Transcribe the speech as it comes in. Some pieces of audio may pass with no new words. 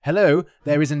Hello,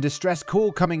 there is a distress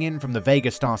call coming in from the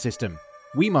Vega star system.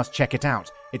 We must check it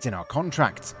out. It's in our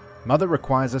contracts. Mother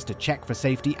requires us to check for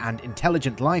safety and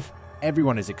intelligent life.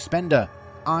 Everyone is expender.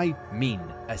 I mean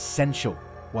essential.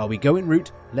 While we go en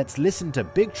route, let's listen to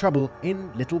Big Trouble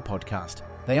in Little Podcast.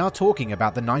 They are talking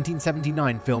about the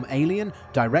 1979 film Alien,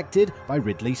 directed by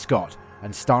Ridley Scott,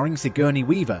 and starring Sigourney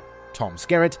Weaver, Tom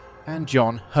Skerritt, and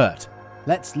John Hurt.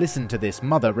 Let's listen to this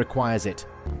Mother Requires It.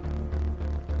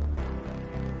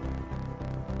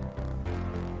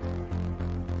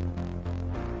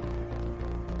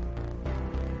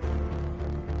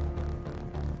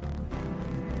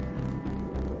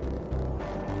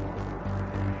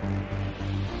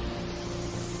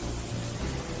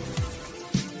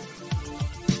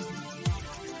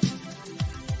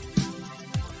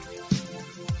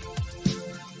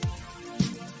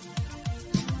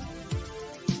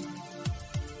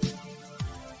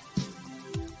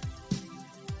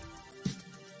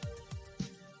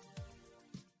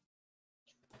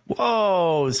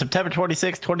 Whoa, September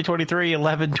 26, 2023,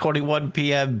 11:21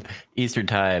 p.m. Eastern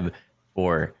Time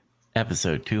for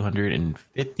episode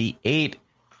 258.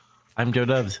 I'm Joe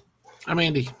Dubs. I'm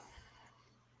Andy.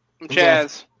 I'm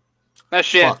Chaz. That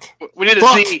shit. Fuck. We need to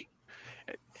see.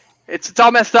 It's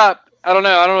all messed up. I don't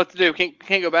know what to do.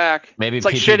 Can't go back. Maybe it's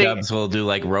like PT shitting. Dubs will do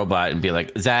like robot and be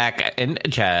like Zac and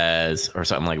Chaz or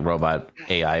something like robot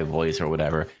AI voice or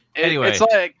whatever. Anyway,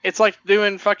 it's like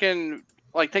doing fucking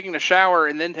like taking a shower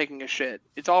and then taking a shit.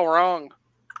 It's all wrong.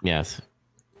 Yes.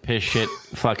 Piss, shit,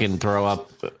 fucking throw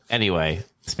up. Anyway,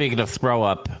 speaking of throw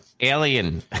up,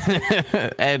 Alien.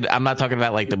 And I'm not talking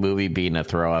about like the movie being a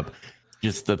throw up.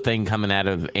 Just the thing coming out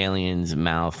of Alien's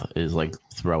mouth is like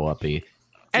throw up-y.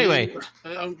 Anyway.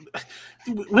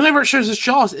 Whenever it shows its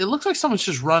jaws, it looks like someone's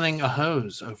just running a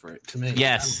hose over it to me.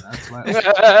 Yes.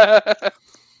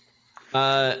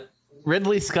 That's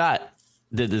Ridley Scott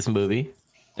did this movie.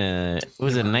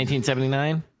 Was it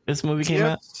 1979? This movie came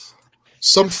out?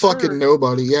 Some fucking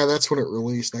nobody. Yeah, that's when it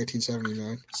released,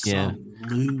 1979. Yeah.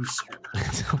 Loser.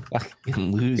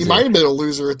 Fucking loser. He might have been a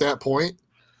loser at that point.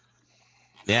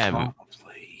 Yeah.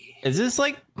 Probably. Is this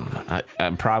like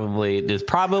probably? There's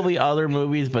probably other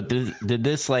movies, but did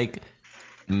this like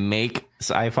make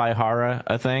sci-fi horror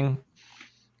a thing?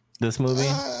 This movie?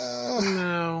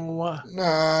 No.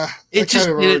 Nah. It just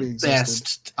kind of did already it existed.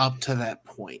 best up to that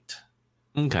point.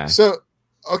 Okay. So,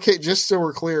 just so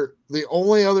we're clear, the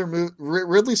only other movie,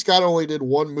 Ridley Scott only did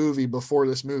one movie before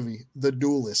this movie, The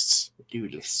Duelists.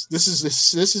 This is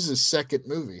his second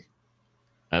movie.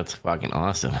 That's fucking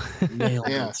awesome. Nailed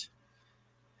Yeah. it.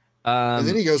 And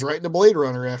then he goes right into Blade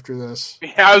Runner after this.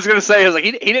 Yeah, I was gonna say,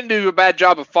 he didn't do a bad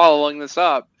job of following this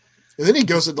up. And then he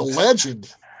goes into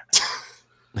Legend.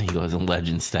 He goes in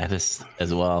legend status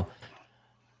as well.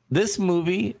 This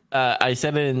movie, I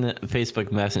said it in Facebook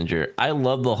Messenger. I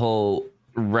love the whole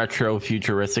retro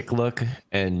futuristic look,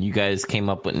 and you guys came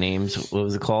up with names. What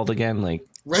was it called again? Like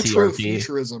Retro CRT?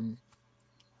 futurism.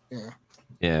 Yeah.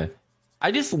 Yeah.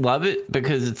 I just love it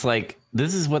because it's like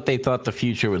this is what they thought the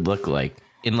future would look like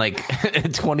in like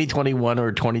 2021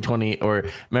 or 2020, or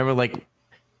remember like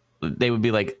they would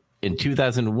be like in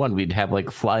 2001 we'd have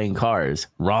like flying cars.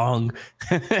 Wrong.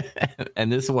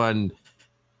 And this one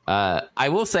I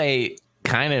will say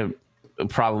kind of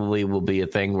probably will be a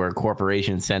thing where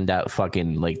corporations send out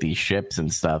fucking like these ships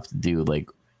and stuff to do like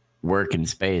work in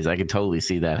space. I could totally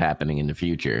see that happening in the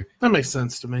future. That makes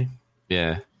sense to me.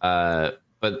 Yeah.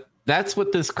 But that's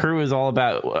what this crew is all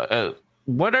about.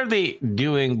 What are they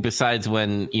doing besides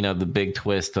when, the big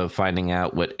twist of finding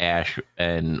out what Ash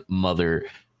and Mother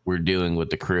were doing with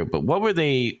the crew? But what were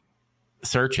they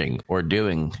searching or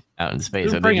doing out in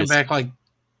space? They're bringing back like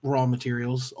raw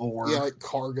materials or like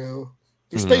cargo.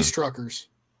 They're space truckers.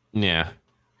 Yeah.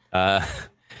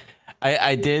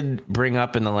 I did bring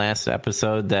up in the last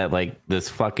episode that like this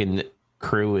fucking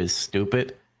crew is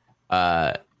stupid.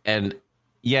 And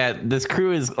yeah, this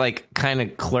crew is like kind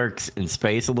of clerks in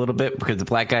space a little bit because the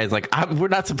black guy is like, we're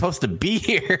not supposed to be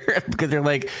here because they're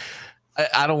like,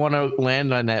 I don't want to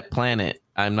land on that planet.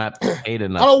 I'm not paid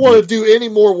enough. I don't want to do any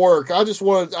more work. I just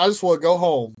want to go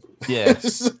home. Yeah.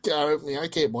 I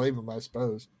can't blame him, I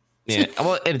suppose. Yeah.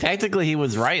 Well, and technically he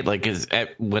was right. Like,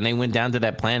 when they went down to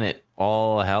that planet,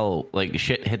 all hell, like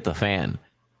shit hit the fan.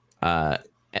 And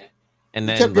then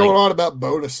He kept going on about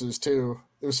bonuses too.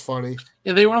 It was funny.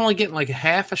 Yeah, they were only getting like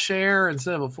half a share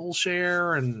instead of a full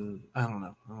share, and I don't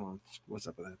know what's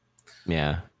up with that.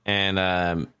 Yeah,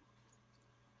 and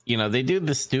they do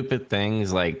the stupid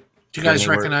things like. Do you guys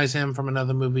recognize him from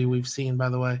another movie we've seen? By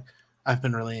the way, I've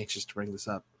been really anxious to bring this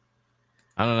up.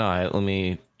 I don't know. Let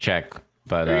me check.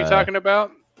 But who are you talking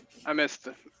about? I missed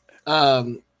it.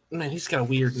 Man, he's got a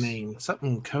weird name.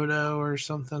 Something Kodo or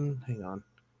something. Hang on.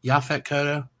 Yaphet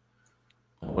Kodo.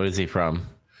 What is he from?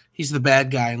 He's the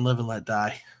bad guy in Live and Let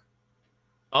Die.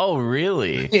 Oh,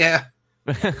 really? Yeah.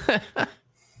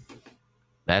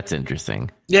 That's interesting.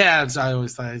 Yeah, I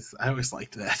always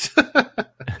liked that.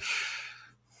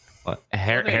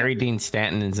 Harry Dean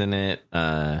Stanton is in it.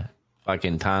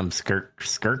 Fucking Tom Skirt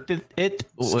it.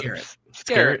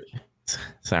 Skirt.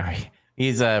 Sorry,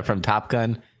 he's from Top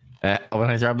Gun. When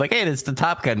I saw, I'm like, hey, it's the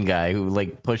Top Gun guy who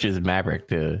like pushes Maverick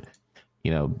to,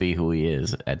 be who he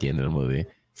is at the end of the movie.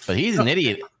 But he's an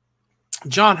idiot.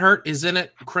 John Hurt is in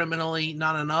it. Criminally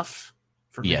Not Enough.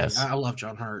 For me. Yes, I love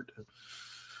John Hurt.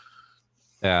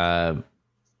 Back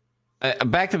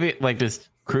to like this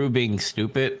crew being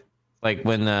stupid. Like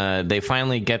when they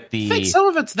finally get the. I think some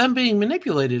of it's them being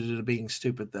manipulated into being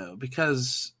stupid, though,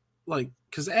 because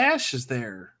Ash is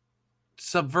there,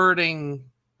 subverting,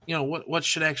 what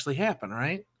should actually happen,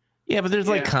 right? Yeah, but there's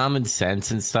like common sense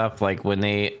and stuff. Like when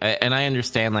they, and I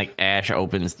understand, like Ash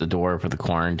opens the door for the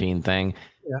quarantine thing.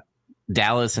 Yeah,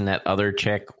 Dallas and that other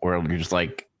chick were just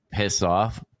like pissed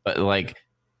off, but like,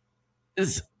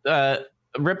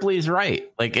 Ripley's right.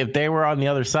 Like if they were on the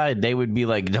other side, they would be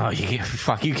like, "No, you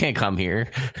can't come here."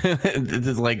 This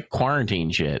is like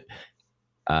quarantine shit.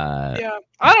 Yeah,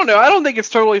 I don't know. I don't think it's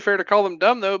totally fair to call them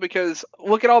dumb though, because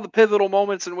look at all the pivotal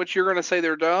moments in which you're going to say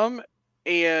they're dumb,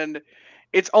 and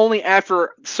it's only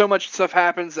after so much stuff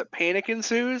happens that panic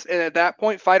ensues, and at that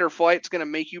point, fight or flight is going to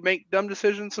make you make dumb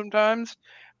decisions sometimes.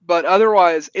 But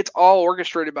otherwise, it's all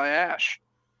orchestrated by Ash.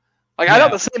 Like I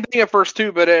thought the same thing at first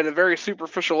too, but at a very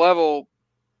superficial level.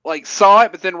 Like saw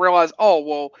it, but then realized, oh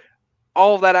well,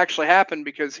 all of that actually happened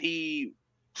because he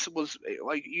was,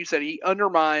 like you said, he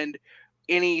undermined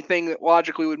anything that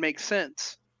logically would make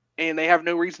sense, and they have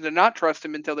no reason to not trust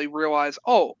him until they realize,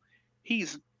 oh,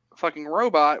 he's a fucking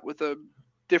robot with a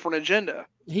different agenda.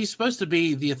 He's supposed to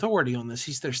be the authority on this.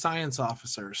 He's their science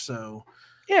officer, so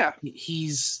yeah,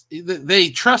 they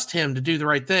trust him to do the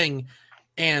right thing.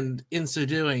 And in so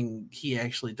doing, he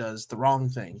actually does the wrong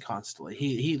thing constantly.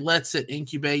 He lets it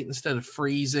incubate instead of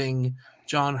freezing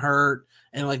John Hurt.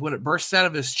 And like when it bursts out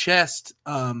of his chest,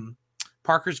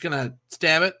 Parker's gonna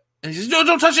stab it, and he says, "No,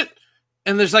 don't touch it."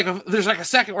 And there's like a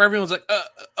second where everyone's like,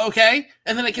 "Okay,"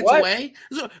 and then it gets away.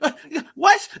 So,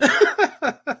 what?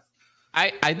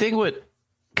 I think what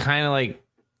kind of like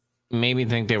made me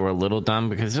think they were a little dumb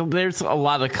because there's a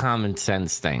lot of common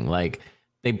sense thing. Like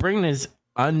they bring this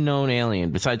unknown alien,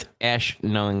 besides Ash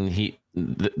knowing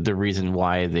the reason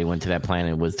why they went to that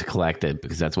planet was to collect it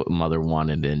because that's what Mother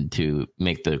wanted and to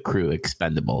make the crew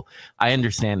expendable. I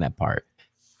understand that part.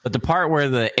 But the part where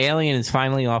the alien is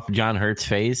finally off John Hurt's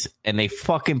face and they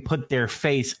fucking put their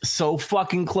face so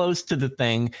fucking close to the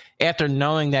thing after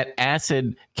knowing that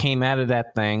acid came out of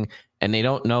that thing and they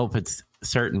don't know if it's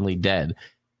certainly dead.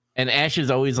 And Ash is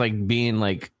always like being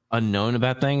like unknown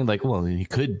about things, like, well, he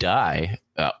could die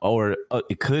or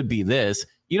it could be this.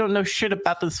 You don't know shit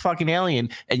about this fucking alien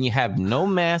and you have no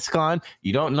mask on.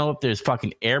 You don't know if there's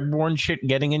fucking airborne shit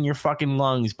getting in your fucking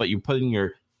lungs, but you're putting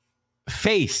your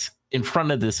face in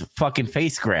front of this fucking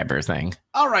face grabber thing.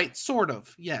 All right, sort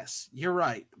of. Yes, you're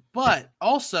right. But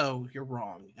also you're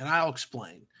wrong, and I'll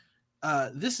explain.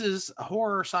 This is a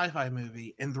horror sci-fi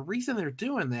movie, and the reason they're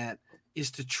doing that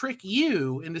is to trick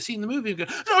you into seeing the movie and go,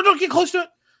 no, don't get close to it.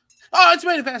 Oh, it's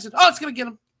made of acid. Oh, it's going to get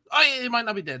him. Oh, it might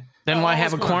not be dead. Then why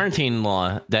have a quarantine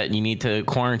law that you need to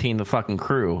quarantine the fucking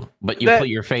crew, but you put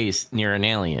your face near an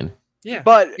alien? Yeah,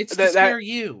 but it's to scare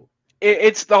you.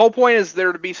 It's the whole point is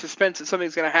there to be suspense that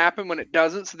something's going to happen when it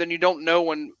doesn't, so then you don't know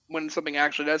when something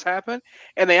actually does happen.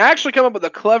 And they actually come up with a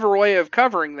clever way of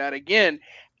covering that. Again,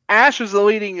 Ash is the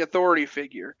leading authority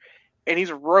figure, and he's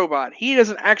a robot. He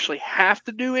doesn't actually have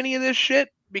to do any of this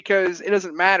shit because it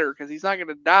doesn't matter because he's not going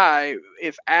to die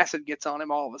if acid gets on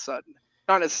him all of a sudden.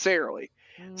 Not necessarily.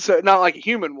 So not like a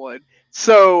human would.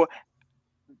 So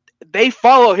they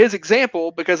follow his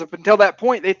example because up until that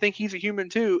point they think he's a human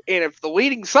too. And if the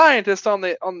leading scientist on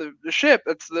the ship,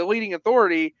 that's the leading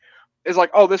authority, is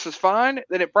like, oh, this is fine,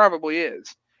 then it probably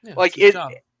is. Yeah,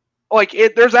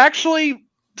 there's actually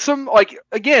some, like,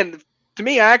 again, to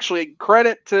me, I actually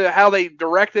credit to how they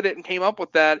directed it and came up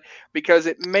with that, because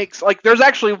it makes, like, there's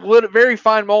actually very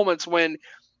fine moments when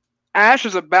Ash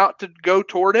is about to go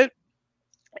toward it,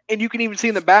 and you can even see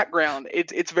in the background,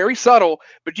 it's very subtle,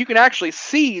 but you can actually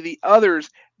see the others,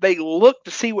 they look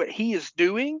to see what he is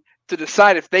doing to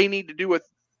decide if they need to do it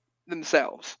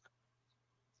themselves.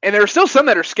 And there are still some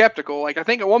that are skeptical. Like I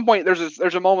think at one point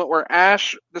there's a moment where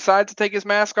Ash decides to take his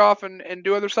mask off and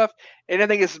do other stuff. And I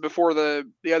think this is before the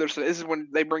other stuff. This is when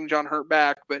they bring John Hurt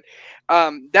back. But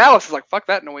Dallas is like, fuck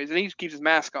that noise, and he just keeps his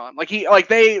mask on. Like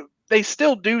they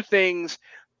still do things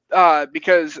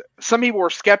because some people were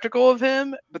skeptical of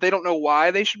him, but they don't know why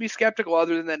they should be skeptical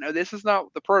other than that, no, this is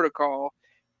not the protocol.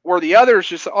 Where the others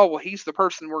just, oh, well, he's the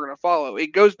person we're going to follow.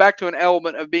 It goes back to an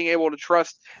element of being able to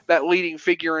trust that leading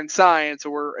figure in science,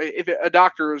 or if a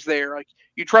doctor is there, like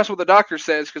you trust what the doctor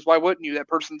says, because why wouldn't you? That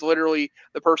person's literally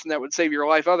the person that would save your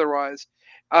life otherwise.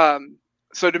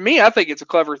 So to me, I think it's a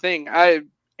clever thing. And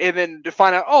then to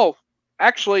find out, oh,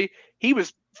 actually, he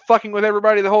was fucking with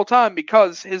everybody the whole time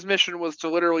because his mission was to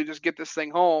literally just get this thing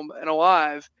home and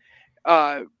alive,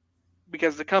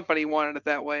 because the company wanted it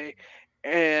that way.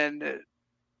 And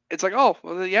it's like, oh,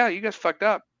 well, yeah, you guys fucked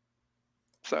up.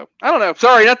 So I don't know.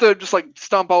 Sorry, not to just like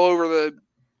stomp all over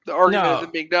the argument of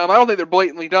them being dumb. I don't think they're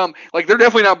blatantly dumb. Like they're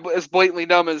definitely not as blatantly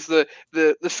dumb as the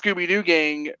Scooby Doo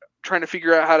gang trying to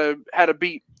figure out how to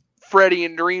beat Freddy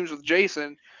in dreams with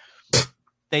Jason.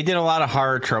 They did a lot of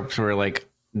horror tropes where like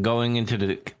going into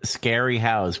the scary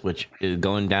house, which is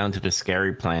going down to the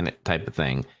scary planet type of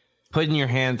thing, putting your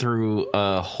hand through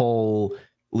a hole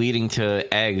leading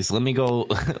to eggs. Let me go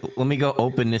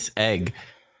open this egg,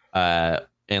 and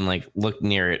like look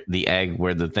near it, the egg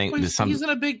where the thing. Well, he's in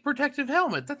a big protective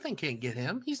helmet. That thing can't get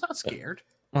him. He's not scared.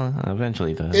 Well,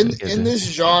 eventually, does. In this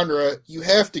genre, you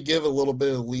have to give a little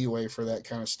bit of leeway for that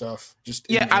kind of stuff.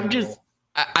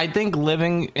 I think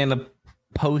living in a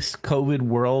post-COVID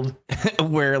world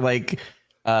where like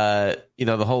the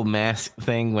whole mask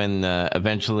thing, when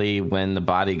eventually when the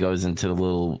body goes into the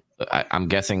little, I'm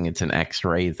guessing it's an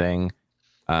X-ray thing,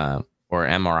 or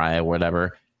MRI or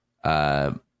whatever.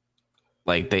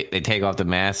 Like they take off the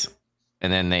mask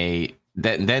and then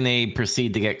they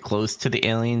proceed to get close to the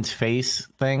alien's face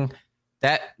thing.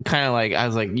 That kind of like, I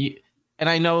was like, and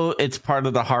I know it's part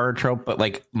of the horror trope, but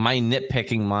like my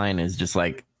nitpicking line is just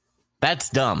like, that's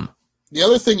dumb. The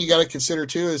other thing you got to consider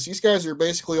too is these guys are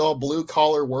basically all blue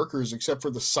collar workers except for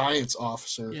the science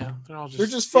officer. Yeah, they're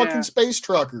just fucking space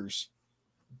truckers.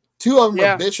 Two of them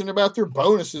are bitching about their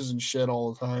bonuses and shit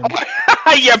all the time.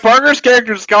 Yeah, Parker's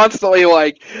character is constantly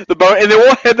like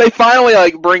the and they finally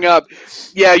like bring up,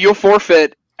 yeah, you'll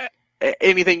forfeit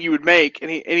anything you would make, and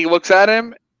he looks at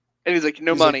him and he's like,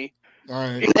 no money. Like, all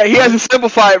right. Yeah, he has to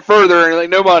simplify it further, and like,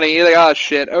 no money. He's like, oh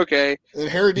shit, okay. And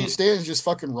Harry D. Stanton's just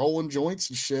fucking rolling joints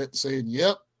and shit, saying,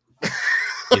 "Yep."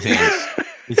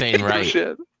 He's saying right.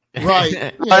 Shit.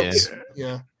 Right.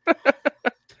 Yeah.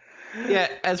 Yeah,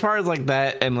 as far as like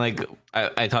that, and like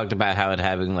I talked about how it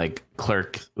having like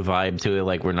Clerk vibe to it,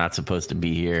 like we're not supposed to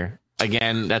be here.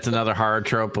 Again, that's another horror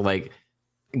trope. But like,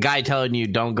 guy telling you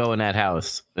don't go in that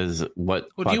house is what.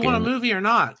 Well, do you want a movie or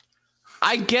not?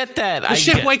 I get that. The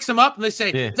ship wakes them up and they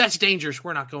say, that's dangerous.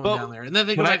 We're not going down there. And then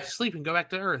they go back to sleep and go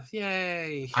back to Earth.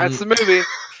 Yay. That's the movie.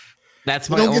 That's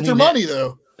my don't get their money,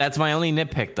 though. That's my only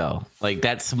nitpick, though. Like,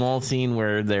 that small scene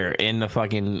where they're in the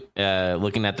fucking,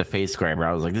 looking at the face grabber.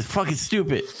 I was like, this is fucking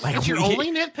stupid. Like, that's your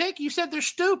only nitpick? You said they're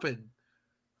stupid.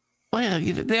 Well,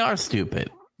 yeah, they are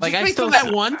stupid. Like, I still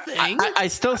that one thing. I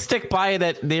still stick by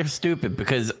that they're stupid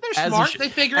because they're smart. They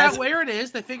figure out where it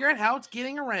is. They figure out how it's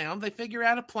getting around. They figure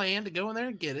out a plan to go in there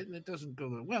and get it, and it doesn't go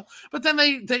that well. But then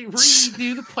they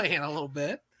redo the plan a little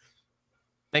bit.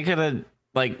 They could have,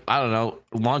 like, I don't know,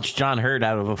 launched John Hurt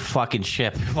out of a fucking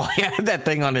ship while he had that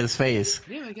thing on his face.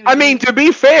 Yeah, I mean, to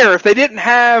be fair, if they didn't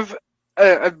have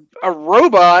a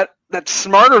robot that's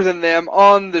smarter than them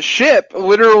on the ship,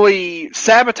 literally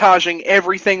sabotaging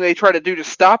everything they try to do to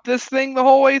stop this thing the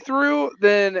whole way through,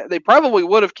 then they probably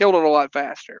would have killed it a lot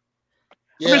faster.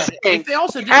 Yeah. I'm just saying, they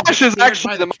also Ash is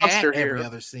actually the monster here. Every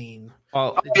other scene.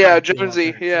 Oh, yeah,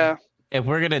 Jonesy, yeah. If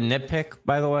we're going to nitpick,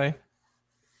 by the way,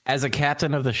 as a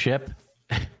captain of the ship,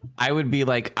 I would be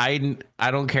like, I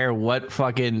don't care what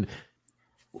fucking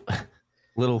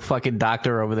little fucking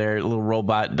doctor over there, little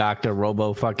robot doctor,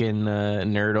 robo fucking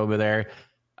nerd over there.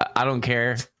 I don't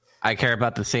care. I care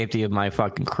about the safety of my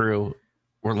fucking crew.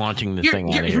 We're launching this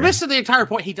thing out of here. You're missing the entire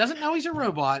point. He doesn't know he's a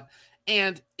robot,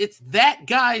 and it's that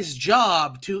guy's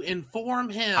job to inform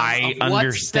him. I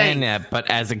understand that,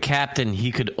 but as a captain,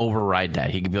 he could override that.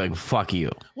 He could be like, "Fuck you."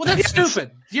 Well, that's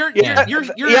stupid. You're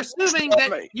assuming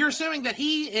that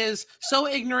he is so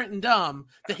ignorant and dumb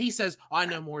that he says, "I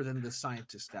know more than this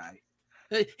scientist guy."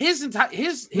 His entire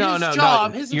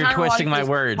job. You're twisting my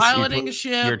words. Piloting a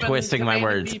ship. You're twisting my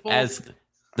words. People. As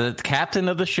the captain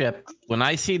of the ship, when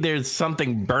I see there's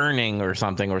something burning or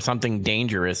something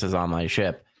dangerous is on my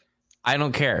ship, I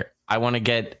don't care. I want to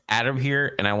get out of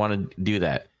here, and I want to do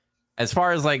that. As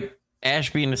far as like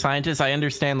Ash being a scientist, I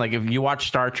understand. Like if you watch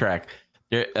Star Trek,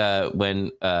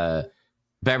 when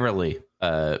Beverly,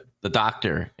 the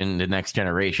doctor in the Next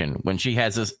Generation, when she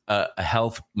has a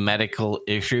health medical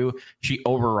issue, she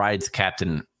overrides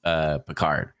Captain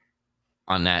Picard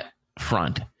on that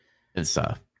front and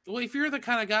stuff. Well, if you're the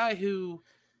kind of guy who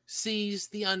sees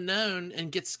the unknown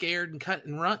and gets scared and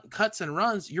cuts and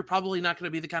runs, you're probably not going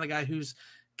to be the kind of guy who's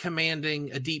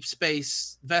commanding a deep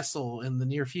space vessel in the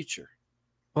near future.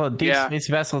 Well, deep space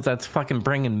vessels, that's fucking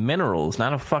bringing minerals,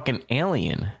 not a fucking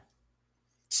alien.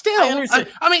 Still,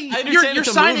 I mean, you're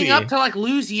signing up to like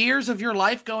lose years of your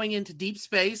life going into deep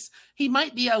space. He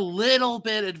might be a little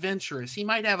bit adventurous. He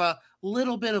might have a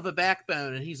little bit of a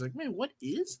backbone, and he's like, "Man, what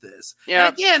is this?" Yeah.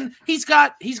 And again, he's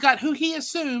got who he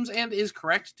assumes and is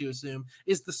correct to assume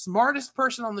is the smartest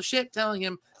person on the ship, telling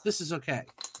him this is okay.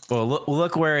 Well,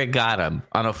 look where it got him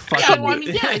on a fucking.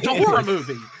 It's a horror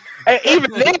movie.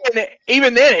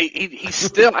 Even then, he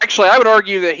still. Actually, I would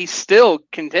argue that he still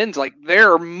contends. Like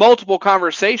there are multiple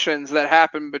conversations that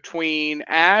happen between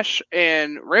Ash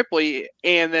and Ripley,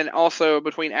 and then also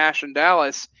between Ash and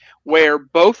Dallas, where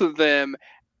both of them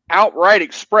outright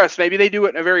express. Maybe they do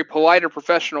it in a very polite or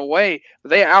professional way, but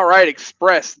they outright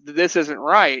express that this isn't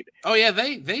right. Oh yeah,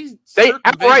 they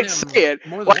outright say it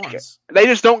more than once. They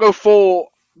just don't go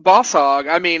full boss hog.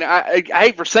 I mean, I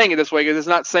hate for saying it this way because it's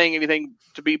not saying anything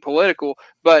to be political,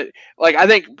 but like I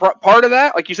think part of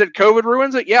that, like you said, COVID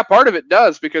ruins it. Yeah, part of it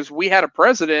does, because we had a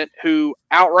president who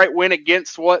outright went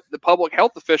against what the public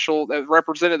health official that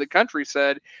represented the country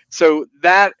said. So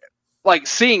that, like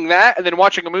seeing that and then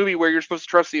watching a movie where you're supposed to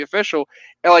trust the official,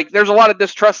 and like there's a lot of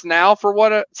distrust now for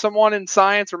what someone in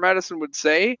science or medicine would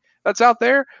say that's out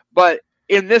there. But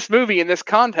in this movie, in this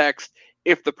context,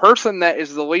 if the person that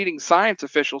is the leading science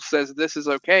official says this is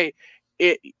okay,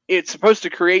 it's supposed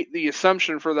to create the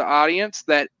assumption for the audience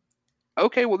that,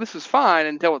 okay, well, this is fine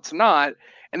until it's not.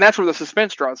 And that's where the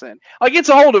suspense draws in. Like, it's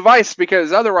a whole device,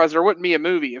 because otherwise there wouldn't be a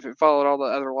movie if it followed all the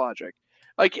other logic.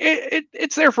 Like,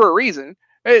 it's there for a reason.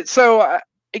 I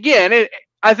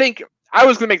think I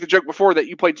was going to make the joke before that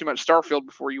you played too much Starfield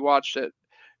before you watched it,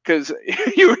 because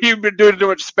you've been doing too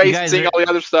much space and seeing all the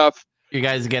other stuff. You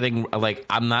guys getting, like,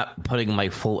 I'm not putting my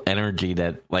full energy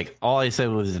that, like, all I said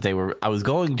was that I was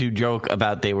going to joke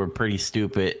about they were pretty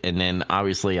stupid, and then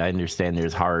obviously I understand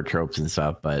there's horror tropes and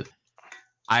stuff, but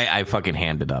I fucking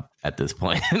handed up at this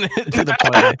point. To the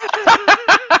point.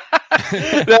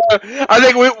 No, I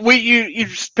think you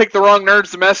just picked the wrong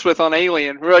nerds to mess with on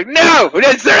Alien. We're like, no,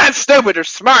 they're not stupid, they're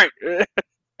smart.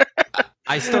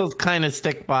 I still kind of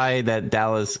stick by that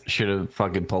Dallas should have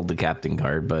fucking pulled the captain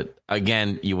card, but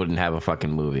again, you wouldn't have a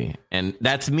fucking movie, and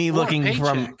that's me looking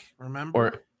paycheck,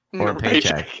 remember, or a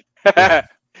paycheck.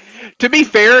 To be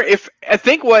fair,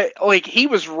 he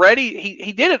was ready,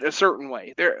 he did it a certain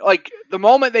way. There, like the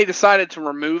moment they decided to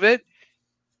remove it,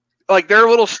 like there are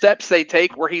little steps they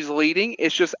take where he's leading.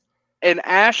 It's just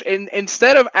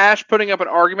instead of Ash putting up an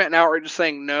argument and outright just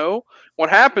saying no, what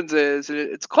happens is,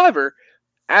 it's clever,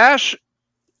 Ash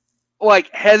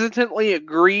like hesitantly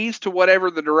agrees to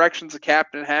whatever the directions the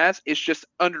captain has. It's just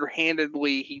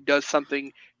underhandedly he does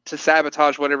something to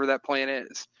sabotage whatever that plan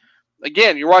is.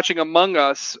 Again, you're watching Among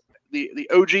Us, the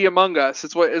OG Among Us.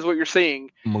 It's what you're seeing.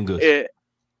 Among Us.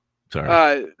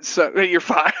 Sorry. So you're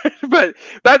fine, but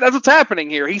that's what's happening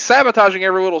here. He's sabotaging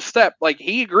every little step. Like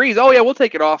he agrees, oh yeah, we'll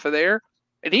take it off of there,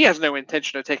 and he has no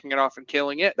intention of taking it off and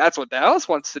killing it. That's what Dallas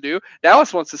wants to do.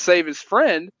 Dallas wants to save his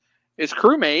friend, his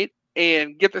crewmate,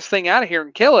 and get this thing out of here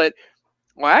and kill it.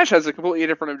 Well, Ash has a completely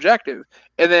different objective.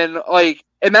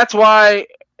 And that's why,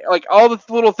 like, all the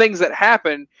little things that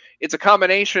happen, it's a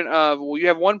combination of, well, you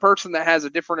have one person that has a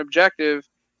different objective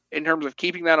in terms of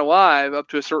keeping that alive up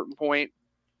to a certain point,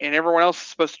 and everyone else is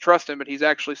supposed to trust him, but he's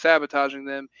actually sabotaging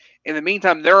them. In the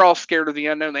meantime, they're all scared of the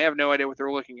unknown. They have no idea what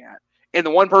they're looking at. And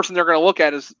the one person they're going to look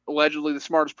at is allegedly the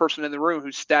smartest person in the room,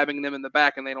 who's stabbing them in the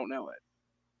back, and they don't know it.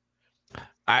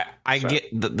 I get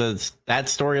that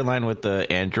storyline with the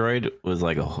android was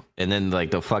like and then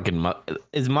like the fucking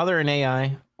is Mother an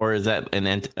AI, or is that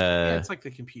yeah, it's like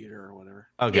the computer or whatever.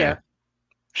 Okay, yeah.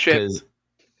 Shit.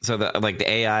 So the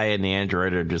AI and the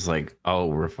android are just like, oh,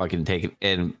 we're fucking taking,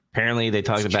 and apparently they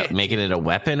talked about making it a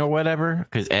weapon or whatever,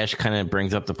 because Ash kind of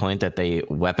brings up the point that they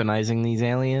weaponizing these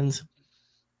aliens.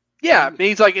 Yeah,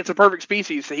 he's like, it's a perfect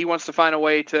species, so he wants to find a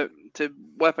way to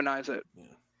weaponize it.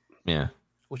 Yeah.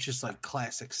 Which is like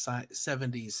classic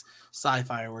 70s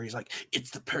sci-fi, where he's like,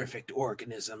 it's the perfect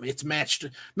organism. It's matched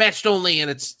only in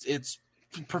its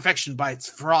perfection by its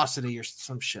ferocity or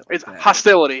some shit like it's that.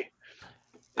 Hostility.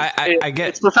 I get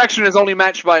its perfection is only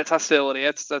matched by its hostility.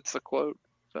 That's the quote.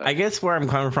 So. I guess where I'm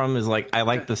coming from is like, I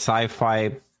like the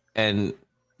sci-fi and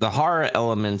the horror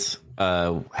elements,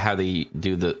 how they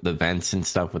do the vents and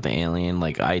stuff with the alien,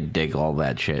 like I dig all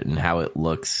that shit and how it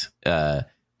looks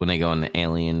when they go in the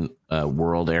alien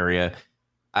world area.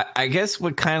 I guess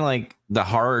what kind of like the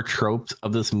horror tropes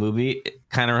of this movie, it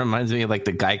kind of reminds me of like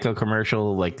the Geico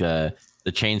commercial, like the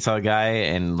chainsaw guy,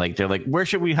 and like they're like, where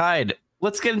should we hide?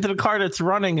 Let's get into the car that's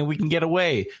running and we can get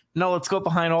away. No, let's go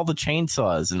behind all the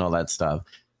chainsaws and all that stuff.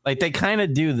 Like they kind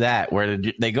of do that where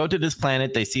they go to this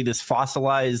planet, they see this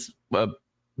fossilized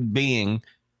being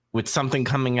with something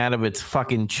coming out of its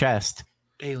fucking chest.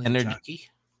 Alien jockey.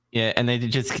 Yeah, and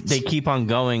they keep on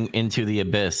going into the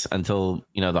abyss until,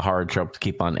 you know, the horror tropes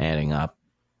keep on adding up.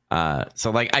 So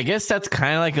like I guess that's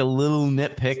kind of like a little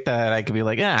nitpick that I could be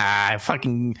like,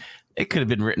 it could have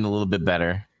been written a little bit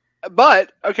better.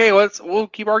 But okay, we'll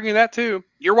keep arguing that too.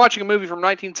 You're watching a movie from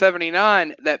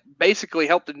 1979 that basically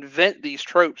helped invent these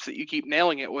tropes that you keep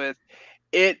nailing it with.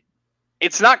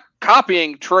 It's not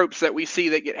copying tropes that we see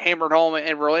that get hammered home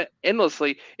and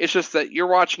endlessly. It's just that you're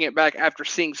watching it back after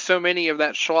seeing so many of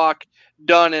that schlock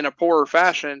done in a poorer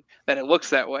fashion that it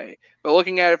looks that way. But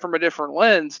looking at it from a different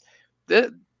lens,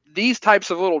 these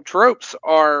types of little tropes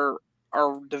are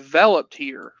developed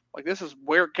here. Like this is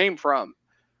where it came from.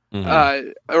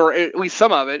 Or at least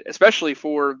some of it, especially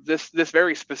for this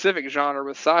very specific genre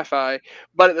with sci-fi.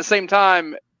 But at the same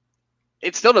time,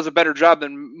 it still does a better job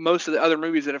than most of the other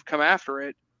movies that have come after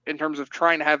it in terms of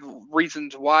trying to have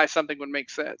reasons why something would make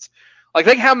sense. Like,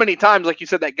 think how many times, like you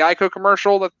said, that Geico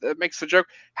commercial that makes the joke,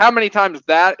 how many times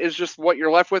that is just what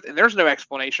you're left with, and there's no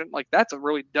explanation. Like, that's a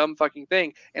really dumb fucking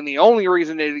thing. And the only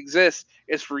reason it exists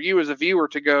is for you as a viewer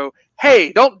to go,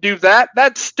 hey, don't do that.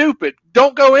 That's stupid.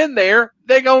 Don't go in there.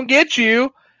 They're going to get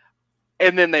you.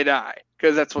 And then they die,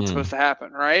 because that's what's supposed to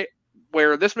happen, right?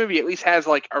 Where this movie at least has,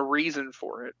 like, a reason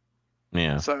for it.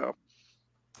 Yeah. So,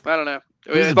 I don't know.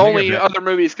 If only other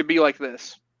movies could be like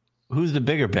this. Who's the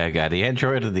bigger bad guy, the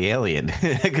android or the alien?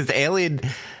 Because the alien,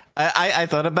 I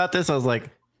thought about this. I was like,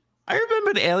 I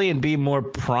remember the alien being more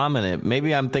prominent.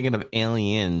 Maybe I'm thinking of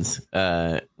Aliens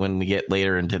when we get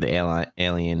later into the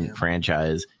Alien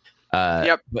franchise.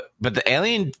 But the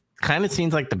alien kind of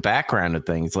seems like the background of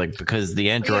things, like because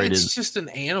the android is just an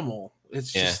animal.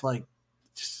 It's just like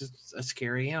just a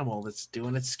scary animal that's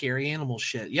doing its scary animal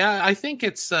shit. Yeah, I think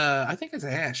it's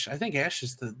Ash. I think Ash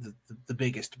is the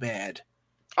biggest bad.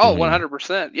 Oh,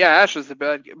 100%. Yeah, Ash is the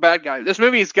bad guy. This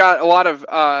movie's got a lot of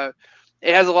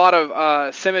it has a lot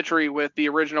of symmetry with the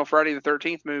original Friday the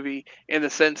 13th movie in the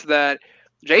sense that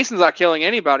Jason's not killing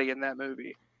anybody in that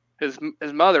movie. His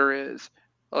mother is.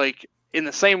 Like, in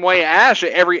the same way Ash,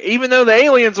 even though the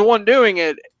alien's the one doing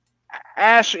it,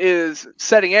 Ash is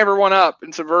setting everyone up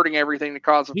and subverting everything to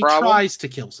cause a problem. He tries to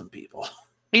kill some people.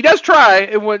 He does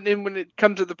try when it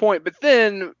comes to the point, but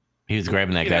then he was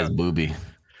grabbing that guy's boobie.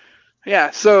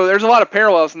 Yeah, so there's a lot of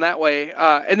parallels in that way.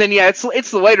 And then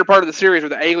it's the later part of the series where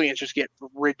the aliens just get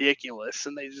ridiculous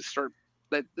and they just start.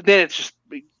 Then it's just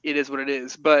it is what it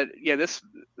is. But yeah,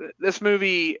 this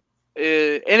movie,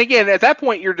 and again at that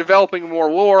point you're developing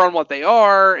more lore on what they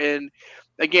are, and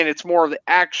again it's more of the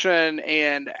action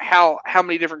and how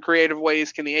many different creative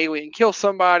ways can the alien kill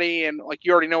somebody, and like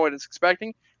you already know what it's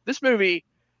expecting. This movie,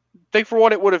 think for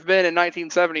what it would have been in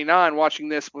 1979, watching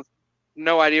this with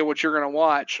no idea what you're going to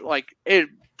watch. Like, it's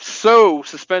so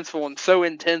suspenseful and so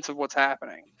intense of what's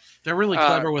happening. They're really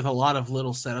clever with a lot of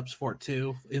little setups for it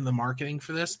too in the marketing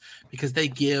for this, because they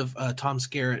give Tom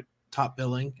Skerritt top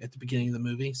billing at the beginning of the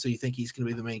movie, so you think he's going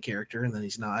to be the main character, and then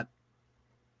he's not.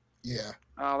 Yeah.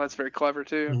 Oh, that's very clever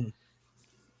too.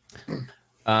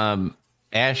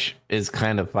 Ash is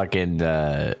kind of fucking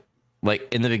like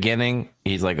in the beginning,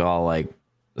 he's like all like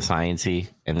sciencey,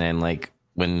 and then like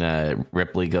when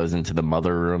Ripley goes into the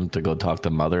mother room to go talk to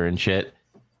Mother and shit,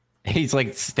 he's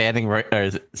like standing right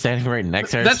next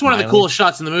to her. That's smiling. one of the coolest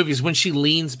shots in the movie is when she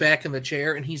leans back in the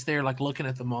chair and he's there like looking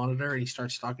at the monitor and he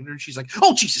starts talking to her and she's like,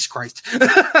 "Oh, Jesus Christ!"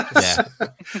 Yeah.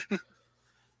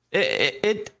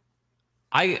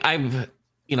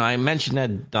 I mentioned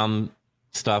that dumb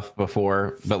stuff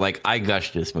before, but like I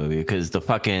gushed this movie because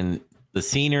the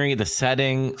scenery, the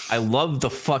setting, I love the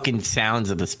fucking sounds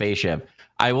of the spaceship.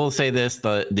 I will say this,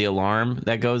 the alarm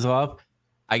that goes off,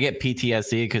 I get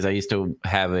PTSD because I used to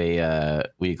have a,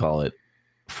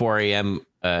 4 a.m.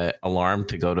 Alarm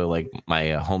to go to like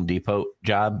my Home Depot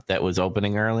job that was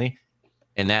opening early.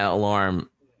 And that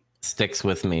alarm sticks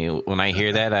with me. When I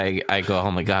hear that, I go, oh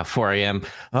my God, 4 a.m.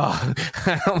 Oh,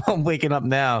 I'm waking up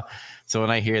now. So when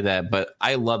I hear that, but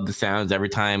I love the sounds. Every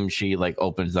time she like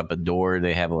opens up a door,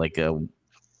 they have like a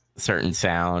certain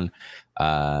sound.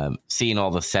 Seeing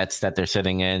all the sets that they're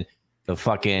sitting in, the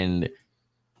fucking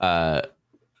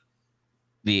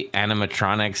the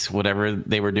animatronics, whatever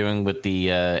they were doing with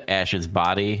the Ash's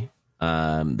body.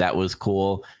 That was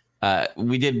cool.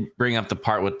 We did bring up the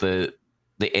part with the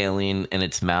alien in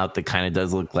its mouth that kind of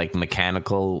does look like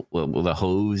mechanical with a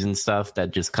hose and stuff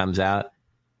that just comes out.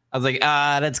 I was like,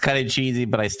 that's kind of cheesy,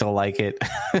 but I still like it.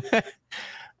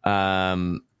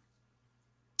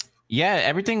 Yeah,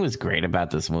 everything was great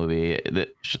about this movie.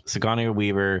 Sigourney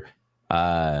Weaver,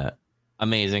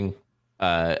 amazing.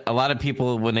 A lot of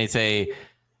people, when they say,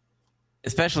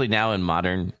 especially now in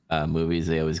modern movies,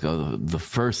 they always go the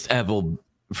first ever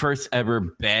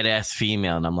badass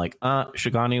female, and I'm like,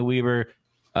 Sigourney Weaver,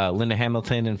 Linda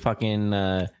Hamilton, and fucking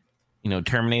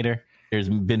Terminator. There's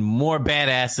been more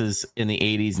badasses in the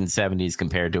 80s and 70s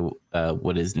compared to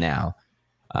what is now,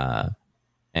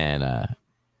 and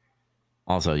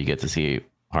also you get to see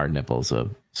hard nipples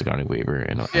of Sigourney Weaver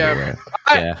and underwear.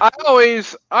 I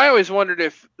always wondered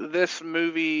if this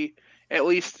movie, at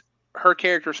least her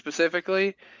character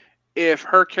specifically, if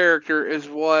her character is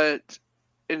what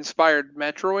inspired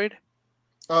Metroid.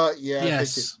 Yeah.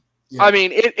 Yes. I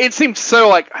mean, it seems so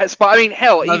like. I mean,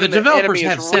 hell, No, the even developers enemy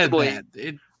have is said Ridley.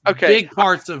 that. Okay. Big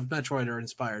parts of Metroid are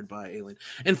inspired by Alien.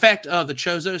 In fact, the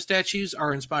Chozo statues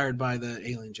are inspired by the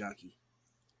Alien jockey.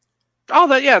 Oh,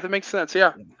 that makes sense.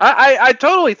 Yeah, I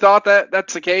totally thought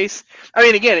that's the case. I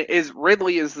mean, again,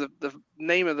 Ridley is the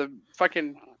name of the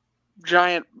fucking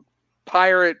giant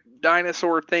pirate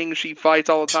dinosaur thing she fights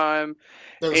all the time.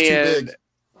 That was too big.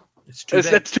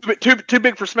 It's Too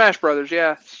big for Smash Brothers.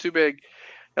 Yeah, it's too big.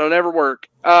 It'll never work.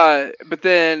 But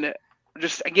then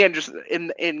just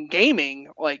in gaming,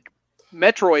 like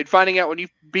Metroid, finding out when you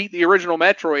beat the original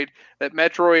Metroid that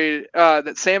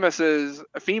Samus is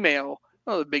a female.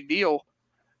 Oh, a big deal.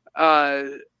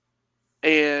 And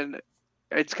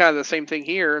it's kind of the same thing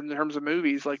here in terms of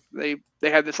movies. Like they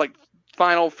had this like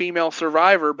final female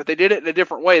survivor, but they did it in a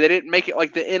different way. They didn't make it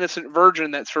like the innocent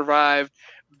virgin that survived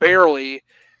barely.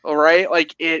 All right,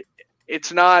 like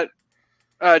it's not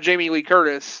Jamie Lee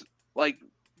Curtis like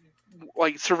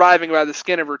surviving by the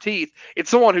skin of her teeth. It's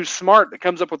someone who's smart that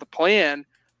comes up with a plan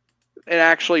and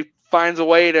actually finds a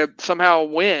way to somehow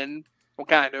win. Well,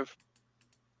 kind of.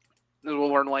 We'll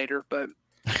learn later, but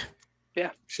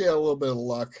yeah. She had a little bit of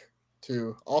luck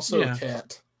too. Also a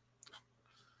cat.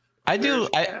 I do.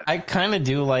 I kind of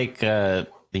do like the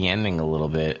ending a little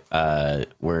bit,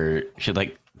 where she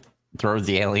like throws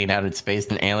the alien out in space,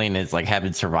 and the alien is like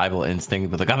having survival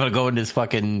instinct, but like I'm gonna go in this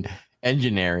fucking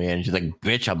engine area, and she's like,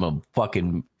 "Bitch, I'm gonna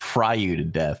fucking fry you to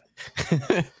death."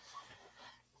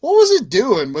 What was it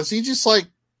doing? Was he just like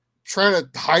trying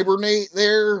to hibernate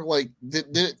there? Like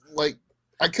did it like?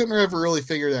 I couldn't ever really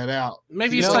figure that out.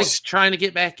 Maybe it's like trying to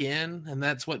get back in, and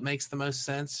that's what makes the most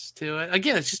sense to it.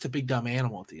 Again, it's just a big dumb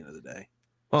animal at the end of the day.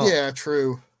 Well, yeah,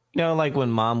 true. You know, like when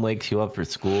mom wakes you up for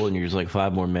school and you're just like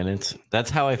 5 more minutes. That's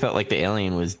how I felt like the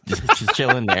alien was just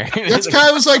chilling there. That's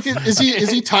kind of like, is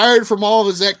he tired from all of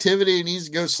his activity and needs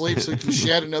to go sleep so he can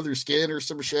shed another skin or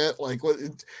some shit? Like, what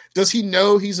does he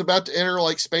know he's about to enter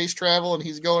like space travel and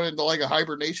he's going into like a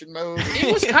hibernation mode?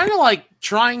 It was kind of like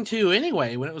trying to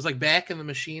anyway when it was like back in the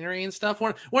machinery and stuff.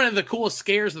 One of the coolest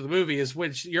scares of the movie is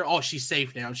when she's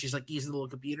safe now. She's like using the little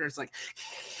computer. It's like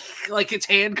its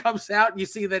hand comes out and you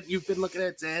see that you've been looking at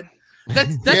its head.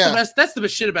 That's the best. That's the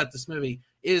best shit about this movie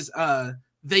is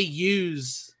they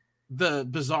use the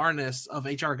bizarreness of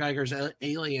H.R. Geiger's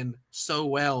Alien so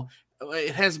well.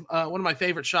 It has one of my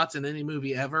favorite shots in any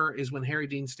movie ever is when Harry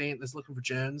Dean Stanton is looking for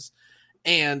Jones,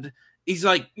 and he's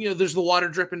like, there's the water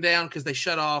dripping down because they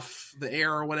shut off the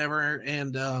air or whatever,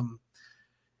 and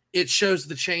it shows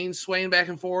the chains swaying back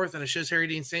and forth, and it shows Harry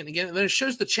Dean Stanton again, and then it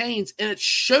shows the chains, and it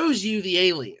shows you the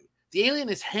alien. The alien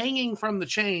is hanging from the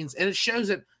chains, and it shows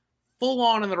it full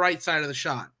on the right side of the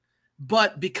shot.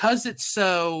 But because it's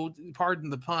so,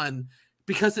 pardon the pun,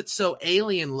 because it's so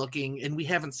alien looking, and we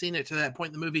haven't seen it to that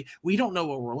point in the movie, we don't know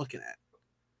what we're looking at.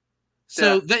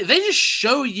 So they just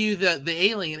show you the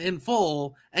alien in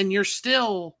full, and you're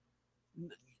still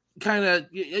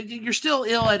you're still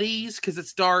ill at ease because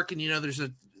it's dark, and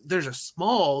there's a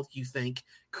small, you think,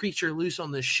 creature loose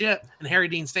on this ship, and Harry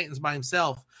Dean Stanton's by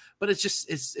himself. But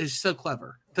it's so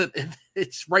clever that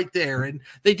it's right there. And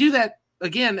they do that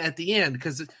again at the end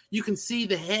because you can see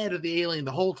the head of the alien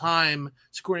the whole time.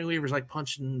 Sigourney Weaver's like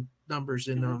punching numbers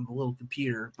in on the little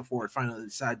computer before it finally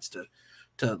decides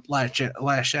to lash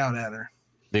out at her.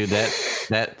 Dude,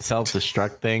 that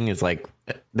self-destruct thing is like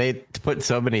they put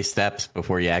so many steps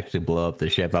before you actually blow up the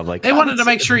ship. I'm like, they wanted to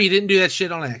make sure you didn't do that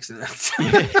shit on accident.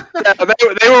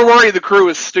 They were worried the crew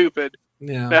was stupid.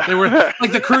 Yeah, they were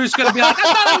like the crew's gonna be like, I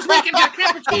thought I was making that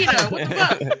cappuccino. What the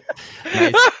fuck?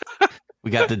 Nice.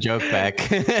 We got the joke back.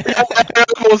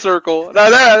 Full circle. No,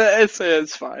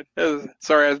 it's fine.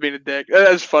 Sorry, I was being a dick.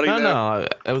 That's funny. No,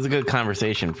 it was a good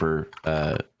conversation for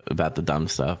about the dumb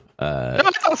stuff. No,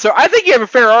 I think you have a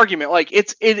fair argument. Like and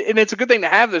it's a good thing to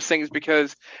have those things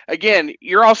because again,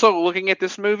 you're also looking at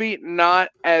this movie not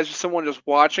as someone just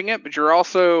watching it, but you're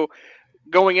also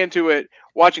going into it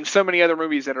watching so many other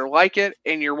movies that are like it,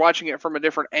 and you're watching it from a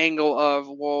different angle of,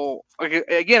 well,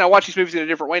 again, I watch these movies in a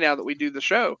different way now that we do the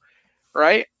show,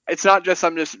 right? It's not just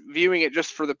I'm just viewing it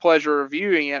just for the pleasure of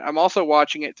viewing it. I'm also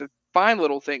watching it to find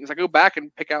little things. I go back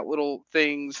and pick out little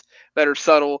things that are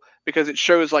subtle because it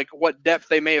shows like what depth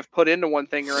they may have put into one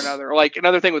thing or another. Like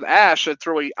another thing with Ash, that's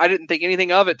really, I didn't think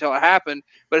anything of it till it happened,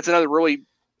 but it's another really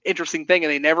interesting thing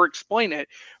and they never explain it.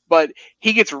 But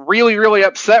he gets really, really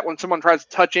upset when someone tries to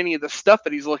touch any of the stuff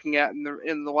that he's looking at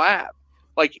in the lab.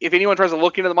 Like if anyone tries to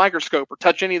look into the microscope or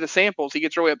touch any of the samples, he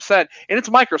gets really upset. And it's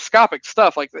microscopic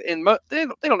stuff. Like they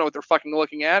don't know what they're fucking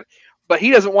looking at. But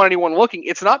he doesn't want anyone looking.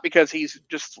 It's not because he's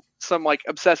just some like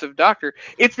obsessive doctor.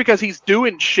 It's because he's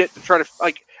doing shit to try to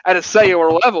like at a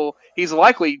cellular level. He's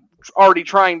likely already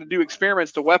trying to do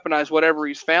experiments to weaponize whatever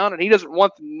he's found, and he doesn't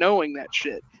want them knowing that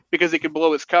shit because it could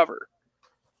blow his cover.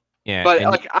 Yeah, but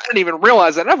like I didn't even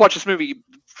realize that. And I've watched this movie,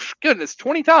 goodness,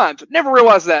 20 times. Never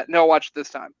realized that until I watched it this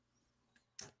time.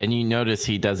 And you notice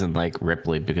he doesn't like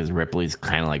Ripley because Ripley's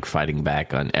kind of like fighting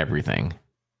back on everything,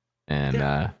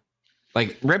 and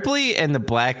like Ripley and the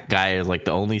black guy is like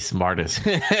the only smartest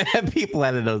people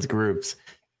out of those groups.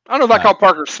 I don't know if I call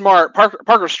Parker smart.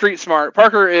 Parker's street smart.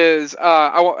 Parker is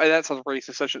that sounds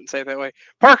racist. So I shouldn't say it that way.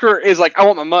 Parker is like, I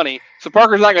want my money. So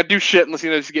Parker's not gonna do shit unless he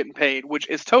knows he's getting paid, which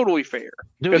is totally fair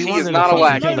because he is not a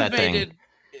lackey. He's motivated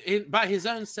by his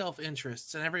own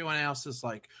self-interests, and everyone else is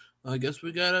like, I guess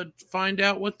we gotta find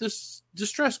out what this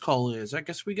distress call is. I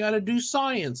guess we gotta do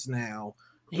science now.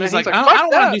 He's like, I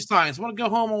don't want to do science. I want to go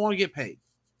home. I want to get paid.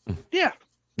 Yeah,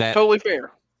 totally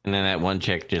fair. And then that one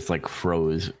chick just like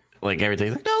froze. Like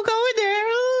everything's like, don't go in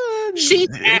there. She's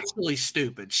actually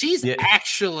stupid. She's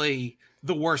actually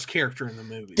the worst character in the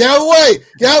movie. Get away!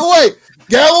 Get away!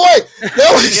 Get away!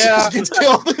 Get away! Yeah, gets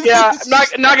killed. Yeah.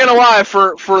 Not gonna lie.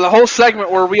 For the whole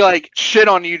segment where we like shit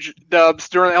on you, Dubs,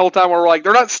 during the whole time where we're like,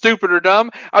 they're not stupid or dumb.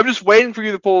 I'm just waiting for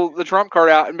you to pull the trump card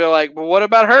out and be like, well, what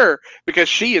about her? Because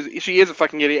she is a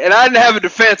fucking idiot. And I didn't have a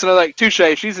defense, and I was like,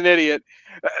 touche, she's an idiot.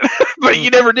 But you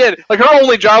never did. Like her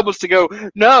only job was to go,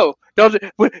 no, don't.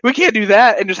 We can't do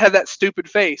that, and just have that stupid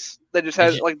face that just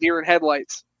has like deer in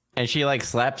headlights. And she like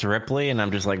slaps Ripley, and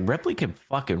I'm just like, Ripley can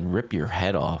fucking rip your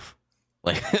head off.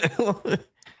 Like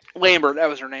Lambert, that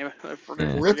was her name.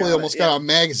 Ripley almost got a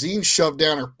magazine shoved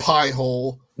down her pie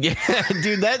hole. Yeah,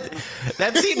 dude,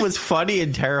 that scene was funny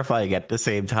and terrifying at the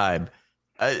same time.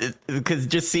 Because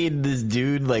just seeing this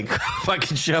dude like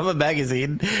fucking shove a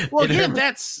magazine. Well, yeah,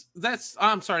 that's.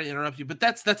 I'm sorry to interrupt you, but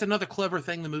that's another clever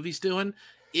thing the movie's doing.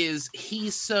 Is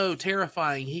he's so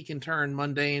terrifying he can turn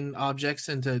mundane objects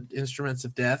into instruments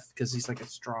of death because he's like a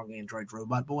strong android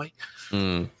robot boy.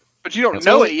 Mm. But you don't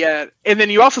know it yet, and then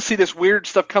you also see this weird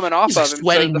stuff coming off of him.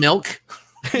 Sweating milk.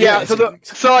 Yeah,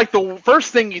 so like the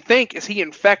first thing you think is he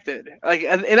infected, like,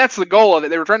 and that's the goal of it.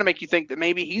 They were trying to make you think that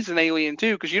maybe he's an alien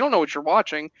too, because you don't know what you're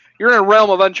watching. You're in a realm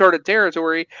of uncharted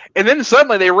territory, and then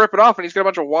suddenly they rip it off, and he's got a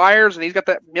bunch of wires, and he's got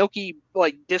that milky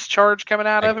like discharge coming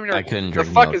out of him. You're I like, couldn't the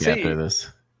drink fuck milk is after he? this.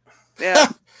 Yeah.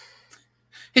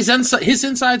 His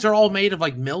insides are all made of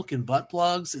like milk and butt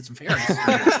plugs. It's very He's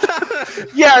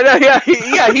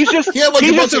just he had like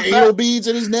a bunch of anal beads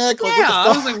in his neck. Like, I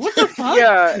was like, what the fuck?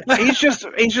 Yeah, he's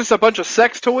just a bunch of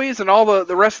sex toys and all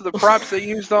the rest of the props they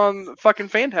used on fucking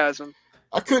Phantasm.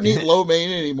 I couldn't eat lo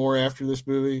mein anymore after this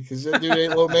movie because that dude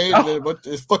ate lo mein and then a bunch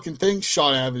of fucking things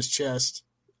shot out of his chest.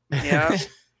 Yeah.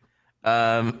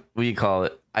 What do you call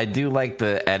it? I do like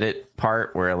the edit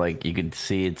part where like you could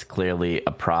see it's clearly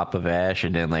a prop of Ash,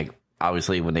 and then like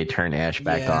obviously when they turn Ash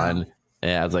back on,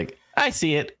 I was like, I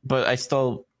see it, but I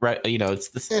still,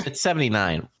 it's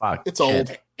 79. Fuck, it's old.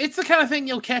 Shit. It's the kind of thing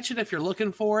you'll catch it if you're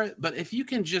looking for it, but if you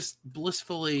can just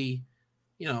blissfully,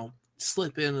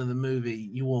 slip into the movie,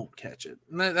 you won't catch it.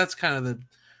 And that's kind of the.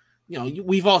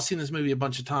 We've all seen this movie a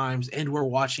bunch of times, and we're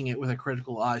watching it with a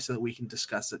critical eye so that we can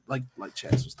discuss it, like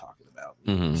Chaz was talking about.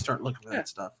 Mm-hmm. Start looking for that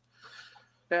stuff.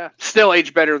 Yeah, still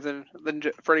age better than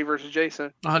Freddy versus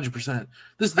Jason. 100%.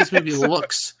 This movie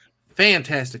looks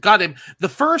fantastic. Goddamn, the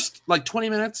first like 20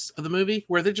 minutes of the movie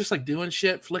where they're just like doing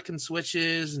shit, flicking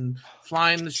switches and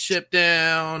flying the ship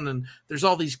down, and there's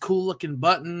all these cool looking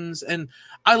buttons, and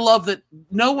I love that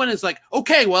no one is like,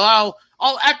 okay, well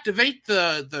I'll activate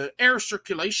the air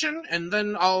circulation, and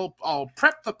then I'll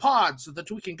prep the pod so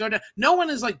that we can go down. No one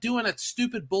is like doing that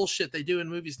stupid bullshit they do in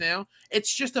movies now.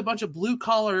 It's just a bunch of blue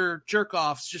collar jerk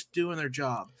offs just doing their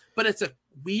job, but it's a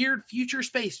weird future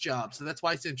space job, so that's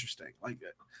why it's interesting. Like,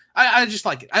 I just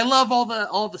like it. I love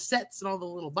all the sets and all the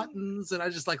little buttons, and I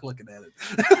just like looking at it.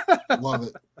 Love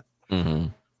it. Mm-hmm.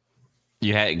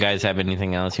 You guys have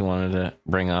anything else you wanted to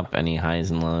bring up? Any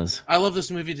highs and lows? I love this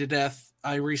movie to death.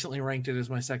 I recently ranked it as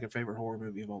my second favorite horror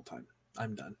movie of all time.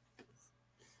 I'm done.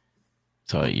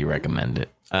 So you recommend it?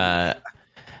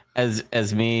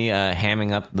 As me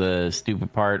hamming up the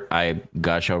stupid part, I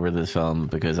gush over this film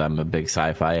because I'm a big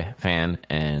sci-fi fan,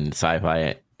 and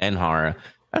sci-fi and horror.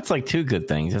 That's like two good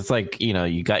things. It's like,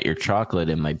 you got your chocolate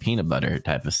and my peanut butter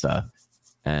type of stuff,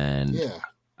 and Yeah.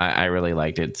 I really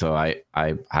liked it, so I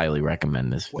highly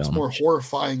recommend this film. What's more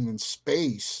horrifying than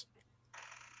space?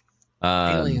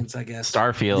 Aliens, I guess.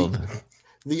 Starfield.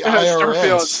 The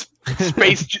IRS.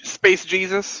 Space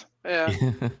Jesus. Yeah.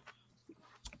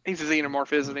 He's a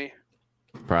xenomorph, isn't he?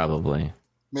 Probably.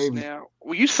 Maybe. Yeah.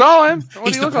 Well, you saw him. What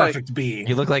He's do he the look like? perfect being.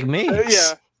 You look like me.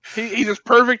 Yeah. He's as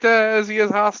perfect as he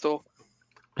is hostile.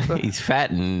 He's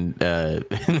fat and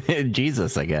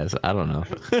Jesus, I guess. I don't know.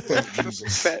 Fat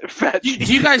Jesus. Fat Do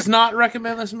you guys not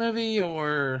recommend this movie,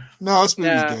 or No, this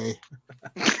movie's Yeah. gay.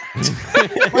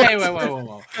 wait?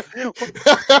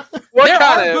 What There kind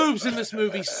are of boobs in this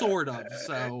movie, sort of.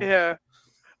 So yeah?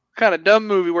 Kind of dumb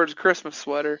movie wears a Christmas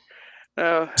sweater.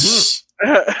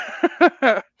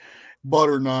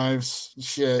 Butter knives.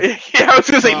 Shit. Yeah, I was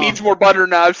gonna say Wow. needs more butter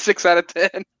knives. 6 out of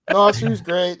 10. No, this movie's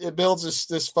great. It builds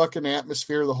this fucking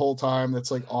atmosphere the whole time.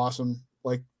 That's like awesome.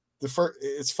 Like the first,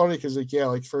 it's funny because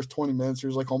like first 20 minutes,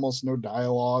 there's like almost no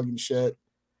dialogue and shit.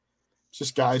 It's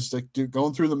just guys like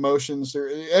going through the motions. Their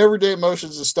everyday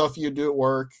motions is stuff you do at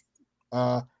work.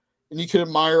 And you can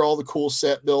admire all the cool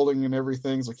set building and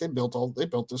everything. It's like they built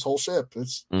this whole ship.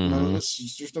 It's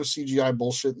there's no CGI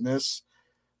bullshit in this.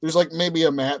 There's like maybe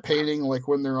a matte painting like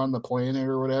when they're on the planet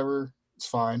or whatever. It's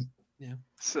fine.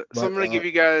 So But, I'm gonna give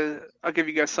you guys. I'll give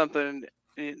you guys something.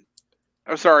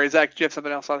 I'm sorry, Zach. Do you have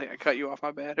something else? I think I cut you off.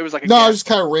 My bad. It was like No, I guess. was just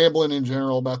kind of rambling in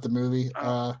general about the movie.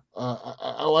 I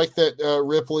like that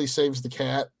Ripley saves the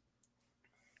cat.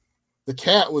 The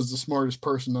cat was the smartest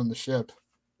person on the ship.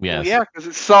 Yes. Well, yeah, because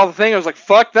it saw the thing. I was like,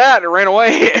 "Fuck that!" It ran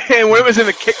away. And when it was in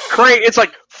the crate, it's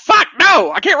like, "Fuck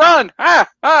no! I can't run!" My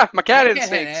cat Cat had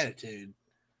instincts. attitude.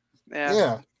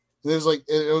 Yeah. It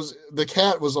was the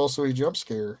cat was also a jump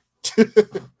scare.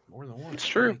 More than once. It's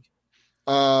true.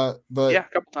 But Yeah,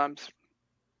 a couple times.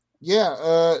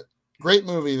 yeah, great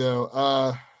movie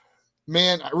though.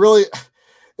 Man,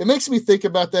 it makes me think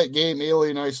about that game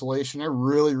Alien Isolation. I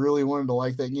really, really wanted to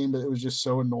like that game, but it was just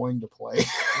so annoying to play.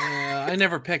 Yeah, I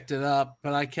never picked it up,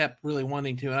 but I kept really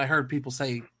wanting to, and I heard people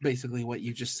say basically what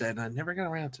you just said, and I never got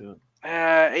around to it.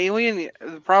 Alien.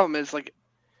 The problem is like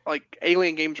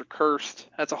Alien games are cursed.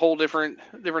 That's a whole different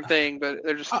thing. But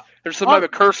there's some type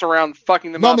of curse around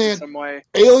fucking them No, up man. in some way.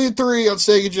 Alien 3 on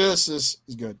Sega Genesis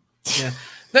is good. Yeah.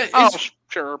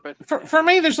 Sure, but For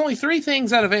me, there's only 3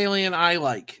 things out of Alien I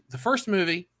like: the first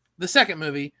movie, the second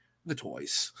movie, the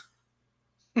toys.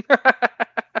 fair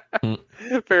Alien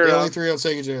enough. 3 on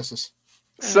Sega Genesis.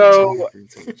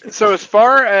 So as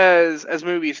far as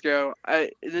movies go,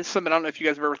 this is something I don't know if you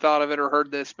guys have ever thought of it or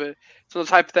heard this, but it's one of those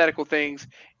hypothetical things.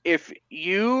 If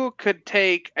you could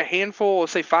take a handful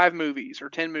of, say, 5 movies or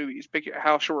 10 movies, pick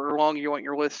how short or long you want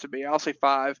your list to be. I'll say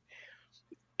 5,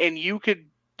 and you could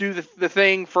do the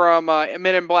thing from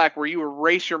Men in Black where you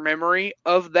erase your memory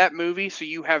of that movie, so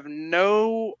you have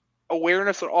no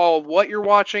awareness at all of what you're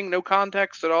watching, no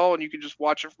context at all, and you can just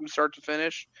watch it from start to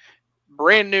finish.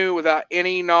 Brand new, without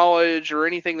any knowledge or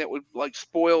anything that would like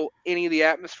spoil any of the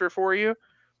atmosphere for you.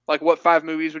 Like, what 5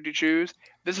 movies would you choose?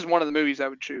 This is one of the movies I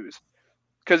would choose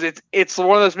because it's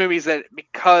one of those movies that,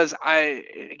 because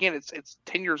it's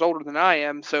 10 years older than I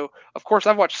am, so of course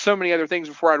I've watched so many other things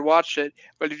before I'd watched it,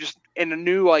 but it just in a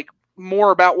new like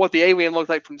more about what the alien looked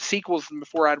like from sequels than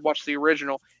before I'd watched the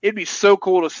original. It'd be so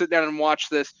cool to sit down and watch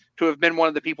this, to have been one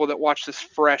of the people that watched this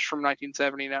fresh from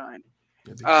 1979.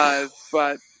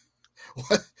 But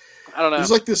What? I don't know.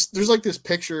 There's like this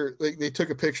picture. They took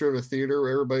a picture of a theater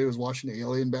where everybody was watching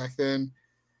Alien back then,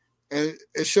 and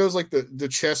it shows like the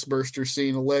chest burster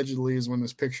scene allegedly is when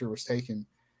this picture was taken.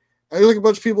 And there's like a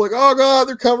bunch of people like, oh god,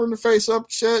 they're covering their face up,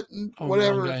 shit, and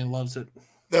whatever. One guy loves it.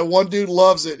 That one dude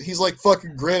loves it. He's like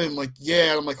fucking grinning, like yeah.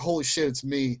 And I'm like, holy shit, it's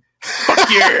me.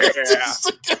 Yeah.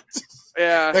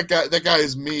 Yeah. That guy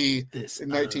is me This in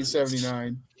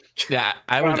 1979. Yeah,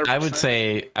 I would 100%.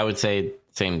 say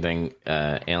same thing.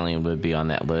 Alien would be on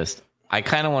that list. I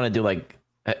kind of want to do like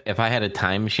if I had a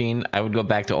time machine, I would go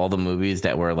back to all the movies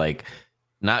that were like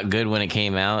not good when it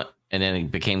came out, and then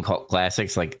it became cult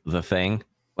classics, like The Thing.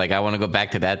 Like I want to go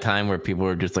back to that time where people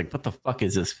were just like, "What the fuck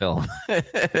is this film?"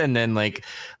 And then like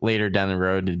later down the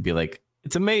road, it'd be like,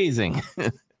 "It's amazing."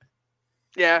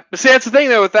 Yeah, but see, that's the thing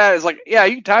though with that is like, yeah,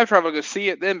 you can time travel to go see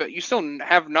it then, but you still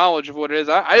have knowledge of what it is.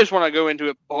 I just want to go into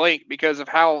it blank because of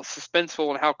how suspenseful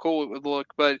and how cool it would look.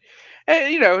 But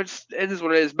you know, it is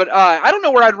what it is. But I don't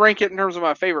know where I'd rank it in terms of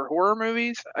my favorite horror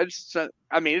movies.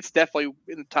 I mean, it's definitely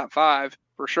in the top 5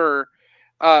 for sure.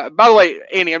 By the way,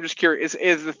 Andy, I'm just curious: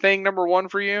 is The Thing number 1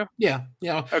 for you? Yeah.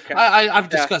 Okay. I've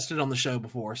discussed it on the show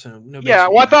before, so no. Yeah,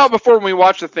 well, I thought before when we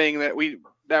watched The Thing that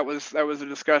was the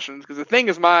discussion because The Thing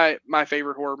is my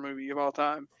favorite horror movie of all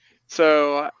time.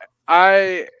 So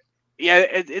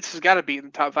it's got to be in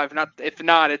the top 5. If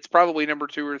not, it's probably number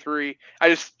 2 or 3. I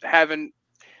just haven't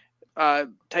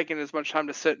taken as much time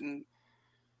to sit and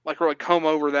like really comb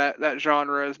over that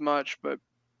genre as much. But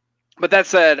that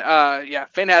said, yeah,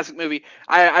 fantastic movie.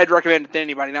 I'd recommend it to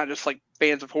anybody, not just like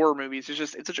fans of horror movies.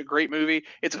 It's such a great movie.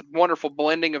 It's a wonderful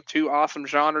blending of 2 awesome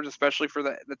genres, especially for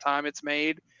the time it's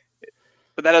made.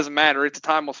 But that doesn't matter. It's a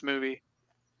timeless movie.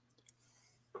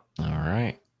 All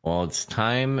right. Well, it's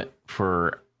time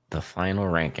for the final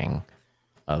ranking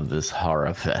of this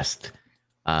horror fest.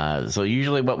 So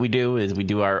usually what we do is we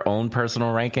do our own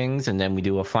personal rankings, and then we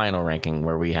do a final ranking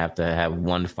where we have to have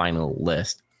one final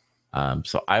list.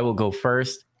 So I will go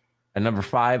first. At number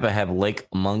 5, I have Lake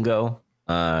Mungo.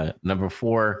 Number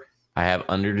 4, I have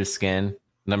Under the Skin.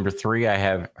 Number 3, I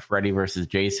have Freddy vs.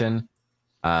 Jason.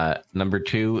 Number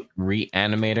 2,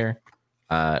 Reanimator.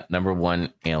 Number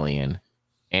 1, Alien.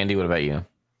 Andy, what about you?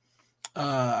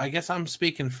 I guess I'm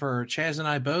speaking for Chaz and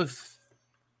I both.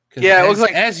 Yeah, it looks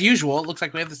like, as usual, it looks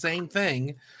like we have the same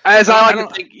thing. As I like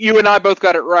to think, you and I both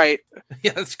got it right.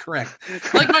 Yeah, that's correct.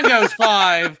 Lake Mungo's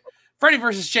 5. Freddy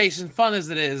vs. Jason, fun as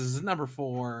it is number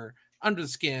 4. Under the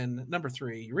Skin, number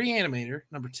 3. Reanimator,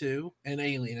 number 2. And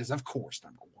Alien is, of course,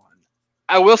 number 1.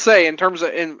 I will say, in terms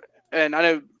of, and I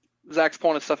know Zach's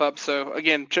pulling his stuff up, so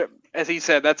again, as he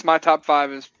said, that's my top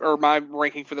 5 or my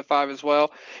ranking for the 5 as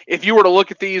well. If you were to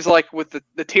look at these like with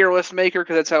the tier list maker,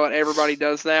 because that's how everybody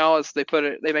does now, is they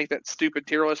make that stupid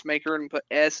tier list maker and put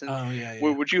S and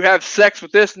would you have sex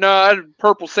with this nut,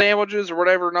 purple sandwiches or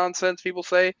whatever nonsense people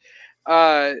say.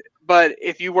 But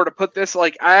if you were to put this,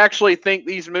 like, I actually think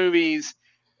these movies,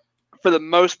 for the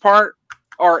most part,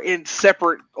 are in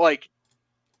separate like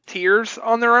tiers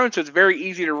on their own, so it's very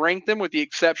easy to rank them, with the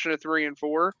exception of 3 and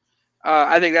 4.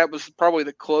 I think that was probably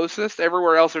the closest.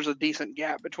 Everywhere else, there's a decent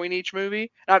gap between each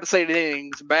movie. Not to say that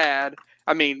anything's bad.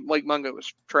 I mean, Lake Mungo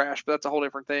was trash, but that's a whole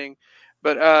different thing.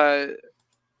 But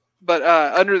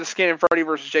Under the Skin and Freddy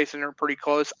vs. Jason are pretty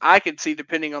close. I could see,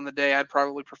 depending on the day, I'd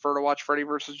probably prefer to watch Freddy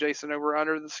vs. Jason over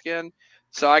Under the Skin.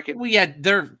 So I could. Well, yeah,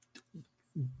 they're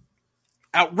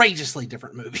outrageously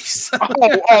different movies.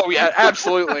 oh yeah,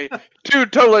 absolutely. 2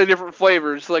 totally different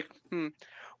flavors. Like,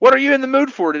 what are you in the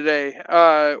mood for today?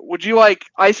 Would you like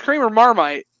ice cream or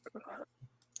Marmite?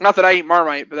 Not that I eat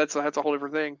Marmite, but that's a whole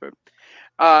different thing. But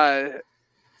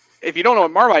if you don't know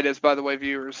what Marmite is, by the way,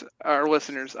 viewers or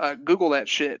listeners, Google that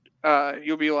shit.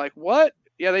 You'll be like, what?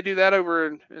 Yeah, they do that over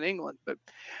in England. But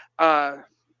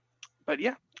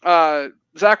yeah.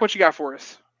 Zach, what you got for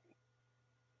us?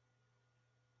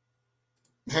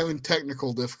 Having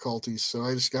technical difficulties, so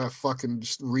I just gotta fucking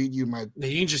just read you my.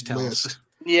 You can just tell list. us.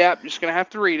 Yeah, I'm just gonna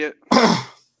have to read it. I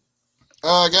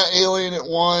got Alien at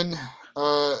 1,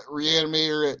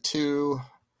 Reanimator at 2,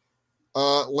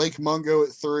 Lake Mungo at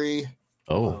 3.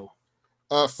 Oh.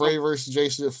 Freddy vs.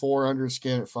 Jason at 4, Under the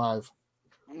Skin at 5.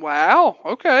 Wow.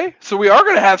 Okay, so we are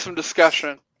gonna have some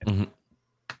discussion. Mm-hmm.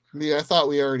 Yeah, I thought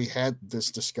we already had this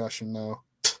discussion though.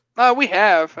 We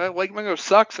have. Lake Mungo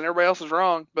sucks and everybody else is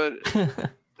wrong, but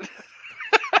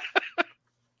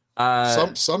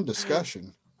some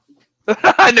discussion.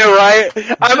 I know, right?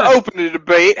 I'm open to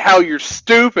debate how you're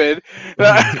stupid,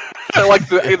 like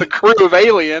the crew of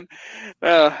Alien.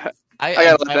 I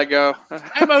gotta let that go.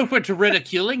 I'm open to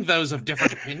ridiculing those of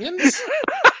different opinions.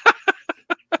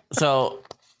 So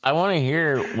I want to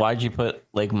hear, why'd you put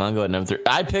Lake Mungo at number 3?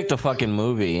 I picked a fucking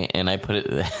movie and I put it,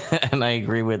 and I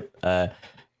agree with.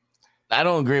 I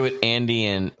don't agree with Andy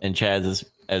and Chaz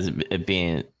as it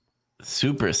being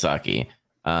super sucky,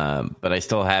 but I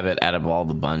still have it out of all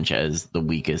the bunch as the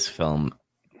weakest film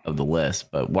of the list.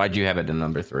 But why'd you have it in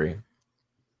number 3?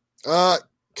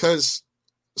 Because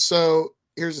so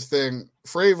here's the thing: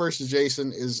 Freddy vs.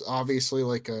 Jason is obviously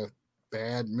like a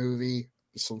bad movie,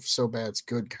 so bad it's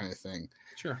good kind of thing.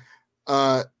 Sure.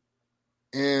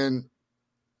 And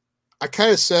I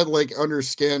kind of said like Under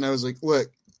Skin. I was like, look,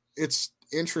 it's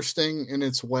interesting in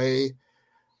its way,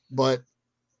 but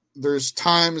there's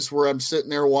times where I'm sitting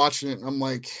there watching it and I'm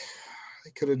like,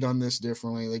 they could have done this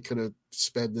differently. They could have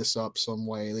sped this up some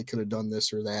way. They could have done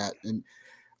this or that. And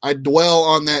I dwell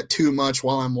on that too much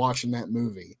while I'm watching that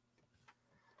movie.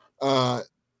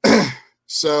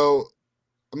 So,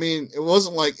 I mean, it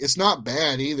wasn't like, it's not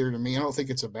bad either to me. I don't think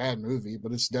it's a bad movie,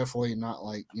 but it's definitely not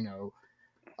like, you know,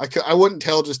 I wouldn't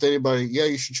tell just anybody, yeah,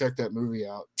 you should check that movie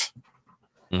out.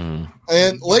 Mm-hmm.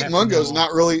 And Lake Mungo is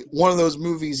not really one of those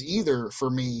movies either for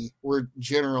me, where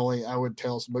generally I would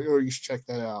tell somebody, oh, you should check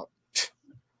that out.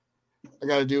 I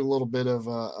got to do a little bit of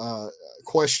a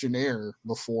questionnaire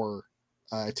before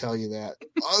I tell you that.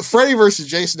 Freddy versus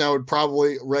Jason, I would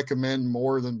probably recommend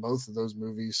more than both of those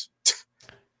movies.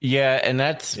 Yeah, and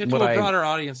that's to what a broader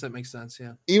audience, that makes sense.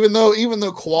 Yeah, even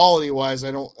though quality wise,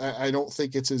 I don't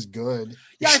think it's as good.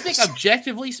 Yeah, I think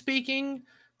objectively speaking,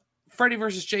 Freddy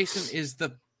versus Jason is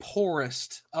the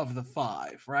poorest of the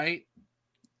five, right?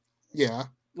 Yeah,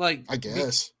 like I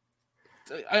guess.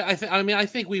 I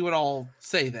think we would all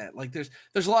say that. Like, there's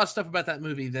a lot of stuff about that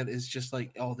movie that is just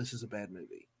like, oh, this is a bad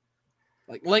movie.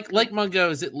 Like Lake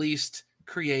Mungo is at least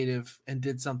creative and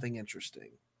did something interesting.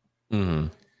 Mm-hmm.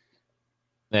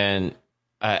 And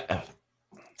I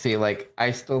see, like,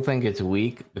 I still think it's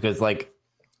weak because, like,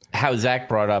 how Zach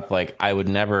brought up, like, I would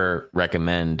never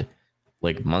recommend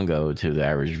Lake Mungo to the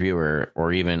average viewer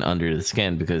or even Under the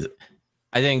Skin, because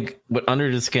I think what Under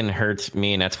the Skin hurts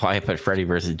me, and that's why I put Freddy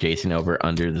versus Jason over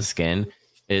Under the Skin,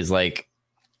 is like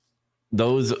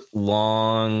those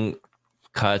long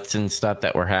cuts and stuff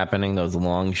that were happening, those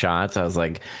long shots. I was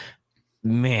like,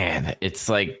 man, it's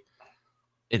like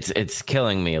it's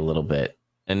killing me a little bit.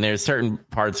 And there's certain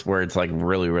parts where it's like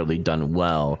really, really done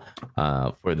well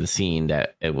for the scene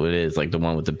that it is, like the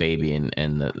one with the baby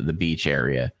and the beach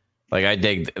area. Like, I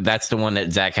dig, that's the one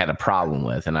that Zach had a problem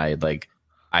with, and I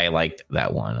liked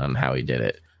that one on how he did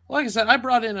it. Like I said, I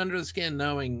brought in Under the Skin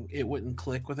knowing it wouldn't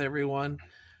click with everyone.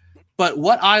 But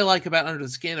what I like about Under the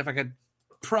Skin, if I could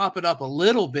prop it up a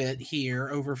little bit here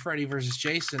over Freddy versus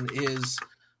Jason, is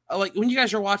like when you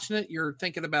guys are watching it, you're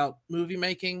thinking about movie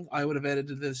making. I would have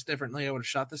edited this differently. I would have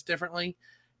shot this differently.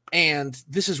 And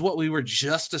this is what we were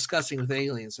just discussing with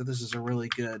Alien. So this is a really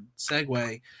good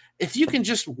segue. If you can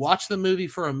just watch the movie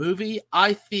for a movie,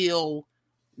 I feel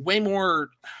way more,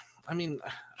 I mean,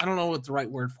 I don't know what the right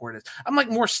word for it is. I'm like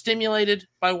more stimulated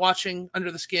by watching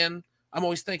Under the Skin. I'm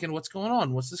always thinking, what's going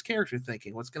on? What's this character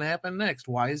thinking? What's going to happen next?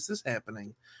 Why is this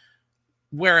happening?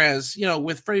 Whereas, you know,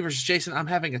 with Freddy vs. Jason, I'm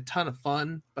having a ton of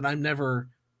fun, but I'm never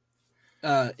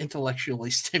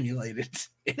intellectually stimulated.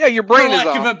 Yeah, your brain for is lack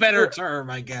off. of a better term,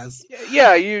 I guess.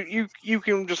 Yeah, you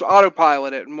can just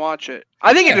autopilot it and watch it.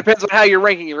 I think it depends on how you're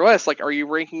ranking your list. Like, are you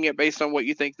ranking it based on what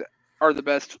you think that are the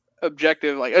best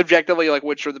objectively, like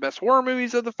which are the best horror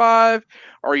movies of the five?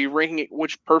 Are you ranking it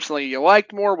which personally you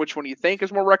liked more? Which one you think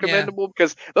is more recommendable?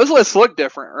 Because those lists look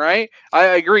different, right? I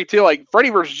agree too. Like, Freddy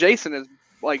vs. Jason is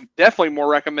like definitely more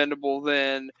recommendable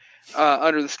than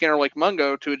Under the Skin or Lake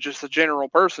Mungo to just a general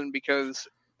person, because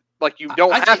like you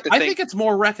don't have to think. I think it's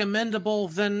more recommendable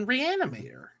than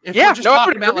Reanimator. If Yeah, we're just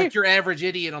talking about like your average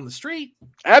idiot on the street.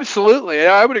 Absolutely,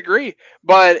 I would agree.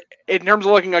 But in terms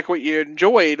of looking like what you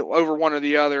enjoyed over one or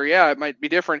the other, yeah, it might be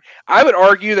different. I would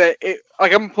argue that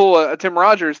like, I'm gonna pull a Tim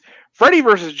Rogers. Freddy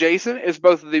vs. Jason is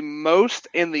both the most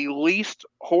and the least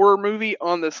horror movie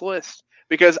on this list,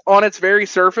 because on its very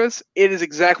surface, it is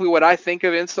exactly what I think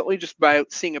of instantly just by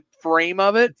seeing a frame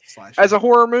of it as a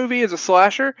horror movie, as a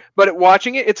slasher. But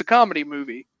watching it, it's a comedy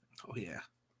movie. Oh yeah.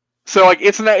 So like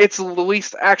it's the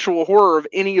least actual horror of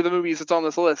any of the movies that's on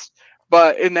this list.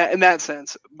 But in that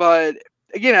sense, but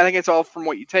again, I think it's all from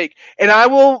what you take. And I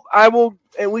will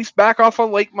at least back off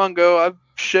on Lake Mungo. I've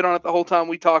shit on it the whole time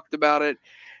we talked about it,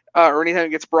 or anytime it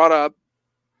gets brought up.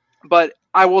 But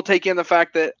I will take in the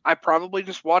fact that I probably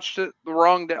just watched it the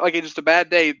wrong day, like it's just a bad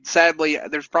day. Sadly,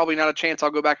 there's probably not a chance I'll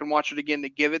go back and watch it again to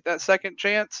give it that second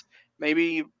chance.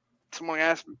 Maybe someone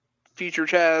asks future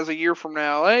Chaz a year from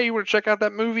now, hey, you want to check out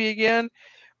that movie again?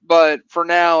 But for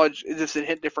now, it just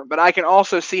hit different. But I can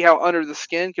also see how Under the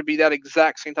Skin could be that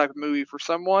exact same type of movie for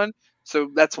someone.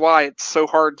 So that's why it's so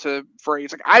hard to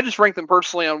phrase. Like, I just rank them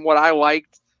personally on what I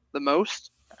liked the most,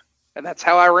 and that's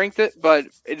how I ranked it. But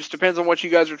it just depends on what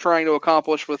you guys are trying to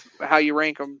accomplish with how you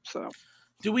rank them. So,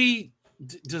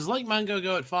 does Lake Mungo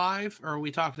go at 5, or are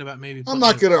we talking about maybe? I'm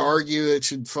not going to argue it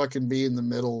should fucking be in the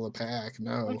middle of the pack.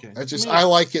 No, okay. I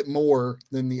like it more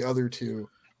than the other two.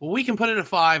 Well, we can put it at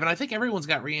 5, and I think everyone's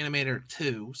got Reanimator at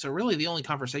 2. So really, the only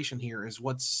conversation here is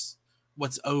what's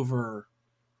over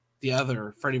the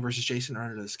other Freddy versus Jason or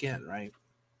Under the Skin, right?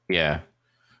 Yeah.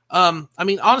 I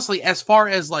mean, honestly, as far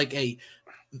as like a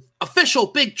official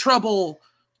Big Trouble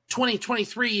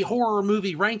 2023 horror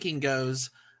movie ranking goes,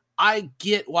 I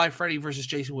get why Freddy versus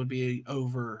Jason would be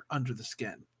over Under the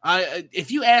Skin.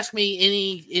 If you ask me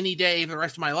any day for the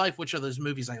rest of my life which of those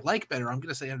movies I like better, I'm going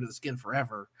to say Under the Skin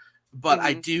forever. But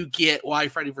I do get why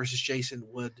Freddy versus Jason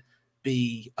would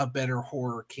be a better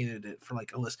horror candidate for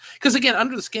like a list. Because again,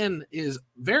 Under the Skin is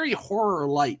very horror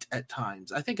light at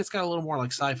times. I think it's got a little more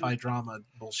like sci-fi drama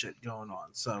bullshit going on.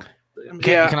 So I mean,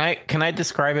 Can I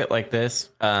describe it like this?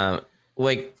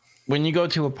 Like when you go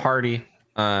to a party,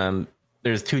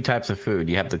 there's two types of food.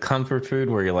 You have the comfort food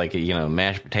where you're like,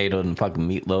 mashed potato and fucking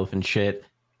meatloaf and shit.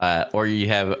 Or you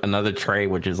have another tray,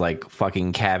 which is like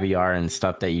fucking caviar and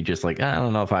stuff that you just like, I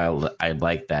don't know if I'd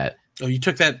like that. Oh, you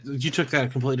took that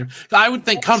completely different. I would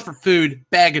think comfort food,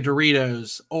 bag of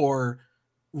Doritos, or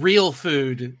real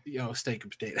food, steak and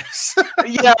potatoes.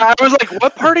 Yeah, I was like,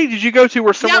 what party did you go to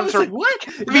where someone served what?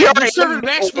 You're serving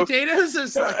mashed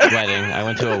potatoes? Wedding. I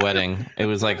went to a wedding. It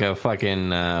was like a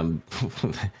fucking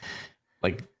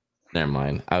like, never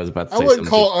mind. I was about to say I wouldn't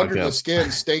call Under the Skin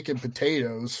steak and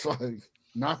potatoes.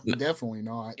 Definitely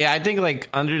not. Yeah, I think like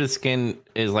Under the Skin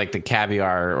is like the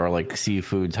caviar or like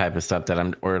seafood type of stuff that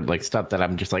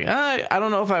I'm just like, I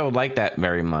don't know if I would like that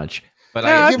very much. But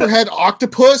have you ever had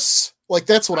octopus? Like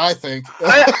that's what I think.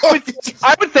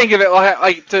 I would think of it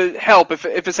like to help if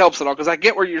it helps at all, because I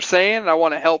get what you're saying and I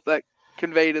want to help that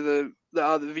convey to the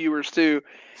other viewers too.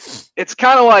 It's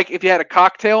kind of like if you had a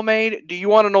cocktail made. Do you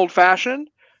want an old fashioned,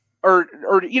 or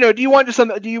do you want just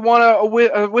something? Do you want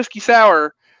a whiskey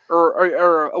sour?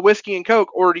 Or a whiskey and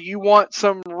Coke, or do you want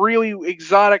some really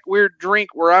exotic, weird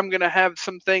drink where I'm going to have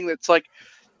something that's like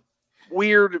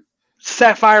weird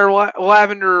sapphire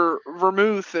lavender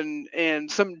vermouth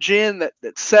and some gin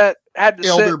that had to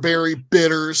elderberry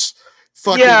bitters,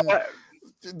 fucking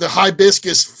the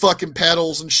hibiscus fucking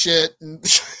petals and shit. And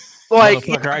like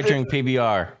I drink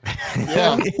PBR.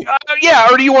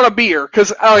 Or do you want a beer?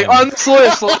 Because on this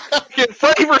list,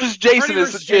 Freddy versus Jason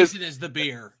is the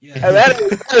beer. Yeah. That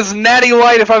is Natty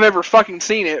Light if I've ever fucking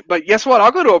seen it. But guess what?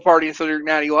 I'll go to a party and still drink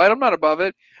Natty Light. I'm not above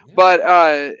it. Yeah.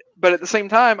 But at the same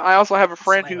time, I also have a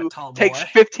friend who takes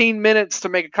 15 minutes to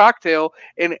make a cocktail,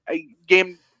 and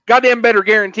goddamn better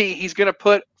guarantee he's gonna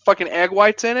put fucking egg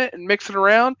whites in it and mix it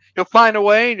around. He'll find a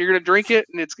way, and you're gonna drink it,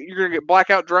 and you're gonna get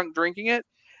blackout drunk drinking it.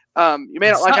 You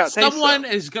may not like how it tastes. Someone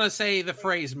is going to say the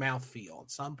phrase mouthfeel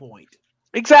at some point.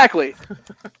 Exactly.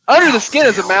 Under the Skin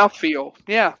is a mouthfeel.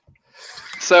 Yeah.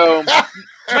 So,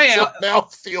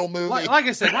 mouthfeel movie. Like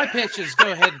I said, my pitch is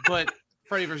go ahead and put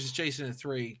Freddy versus Jason at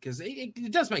 3 because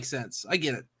it does make sense. I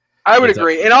get it. I would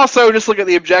agree. And also, just look at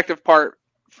the objective part.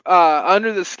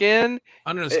 Under the Skin.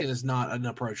 Under the Skin is not an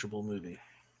approachable movie.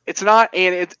 It's not,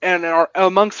 and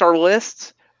amongst our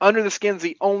lists, Under the Skin's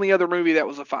the only other movie that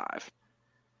was a 5.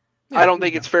 Yeah, I don't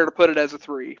think it's fair to put it as a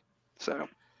 3. So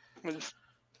I'm just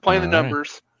playing the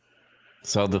numbers. Right.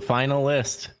 So the final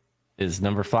list is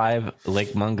number 5,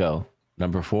 Lake Mungo.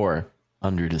 Number 4,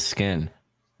 Under the Skin.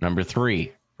 Number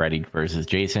 3, Freddy versus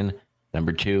Jason.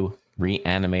 Number 2,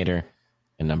 Reanimator.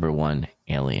 And number 1,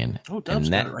 Alien. Oh, Dubs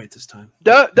got it right this time.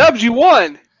 Dubs, you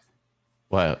won.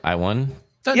 What? I won?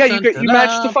 Yeah, you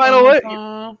matched the final list.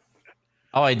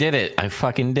 Oh, I did it. I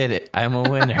fucking did it. I'm a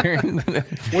winner.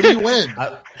 What do you win?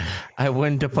 I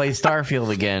win to play Starfield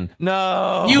again.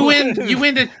 No. You win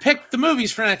to pick the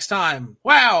movies for next time.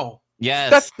 Wow.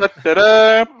 Yes. So,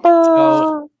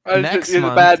 next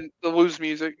month, the blues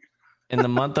music. In the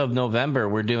month of November,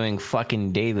 we're doing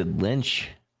fucking David Lynch.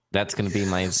 That's going to be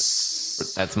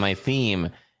that's my theme.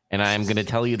 And I'm going to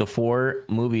tell you the 4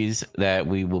 movies that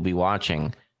we will be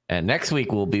watching. And next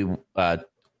week we'll be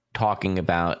talking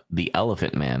about The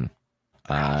Elephant Man.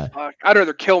 I'd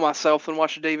rather kill myself than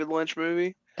watch a David Lynch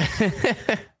movie. I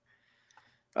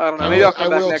don't know. Maybe I'll come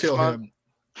back next month.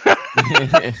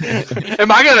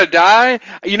 Am I gonna die?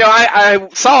 I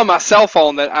saw on my cell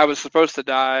phone that I was supposed to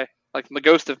die, like the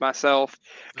ghost of myself.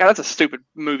 God, that's a stupid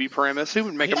movie premise. Who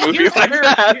would make a movie like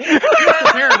that? Here's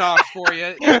the paradox for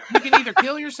you. You can either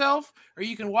kill yourself or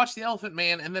you can watch The Elephant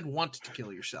Man and then want to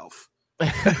kill yourself.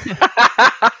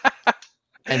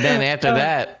 And then after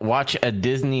that, watch a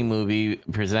Disney movie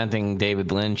presenting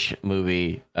David Lynch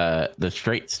movie, The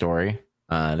Straight Story.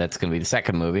 That's going to be the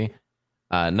second movie.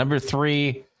 Number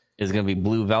 3 is going to be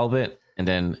Blue Velvet. And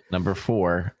then number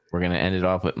 4, we're going to end it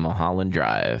off with Mulholland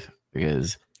Drive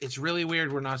because it's really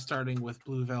weird we're not starting with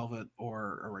Blue Velvet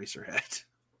or Eraserhead.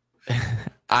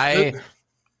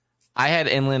 I had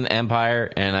Inland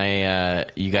Empire,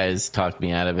 and you guys talked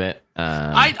me out of it.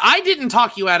 I didn't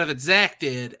talk you out of it. Zach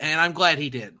did, and I'm glad he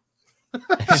did.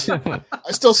 I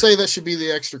still say that should be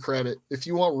the extra credit. If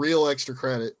you want real extra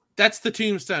credit, That's the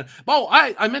tombstone. Oh,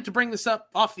 I meant to bring this up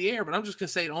off the air, but I'm just going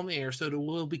to say it on the air so it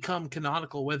will become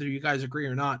canonical, whether you guys agree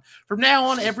or not. From now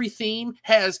on, every theme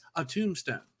has a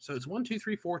tombstone. So it's 1, 2,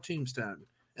 3, 4 tombstone.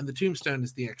 And the tombstone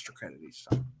is the extra credit each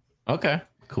time. Okay,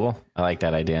 cool. I like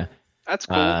that idea. That's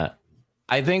cool.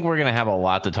 I think we're going to have a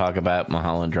lot to talk about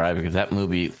Mulholland Drive because that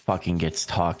movie fucking gets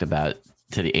talked about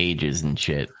to the ages and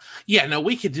shit. Yeah, no,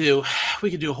 we could do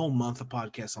a whole month of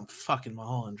podcasts on fucking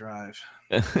Mulholland Drive.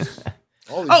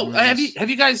 Have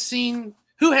you guys seen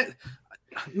who had?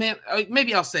 Man,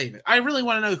 maybe I'll save it. I really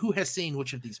want to know who has seen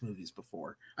which of these movies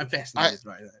before. I'm fascinated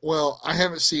by that. Well, I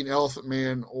haven't seen Elephant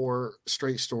Man or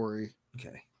Straight Story.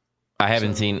 Okay, I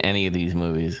haven't seen any of these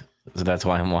movies, so that's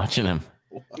why I'm watching them.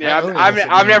 Yeah,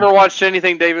 I've never watched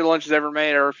anything David Lynch has ever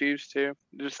made. I refuse to.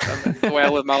 Just the way I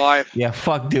live my life. Yeah,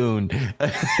 fuck Dune.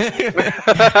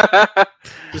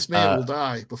 This man will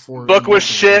die before. Book was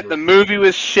shit. The movie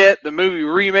was shit. The movie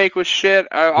remake was shit.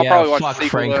 I'll probably watch the sequel.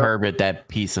 Frank Herbert, that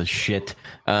piece of shit.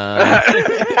 All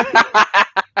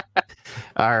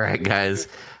right, guys.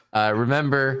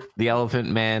 Remember the Elephant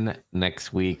Man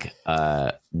next week.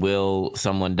 Will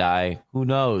someone die? Who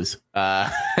knows?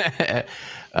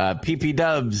 PP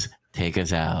Dubs, take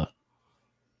us out.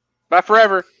 Bye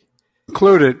forever.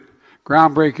 Included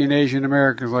groundbreaking Asian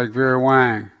Americans like Vera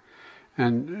Wang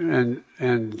and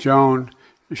Joan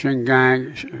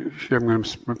Shingang. I'm going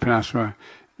to pronounce right.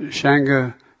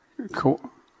 Shanga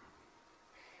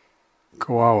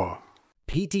Kawawa.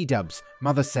 PT Dubs,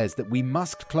 Mother says that we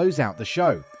must close out the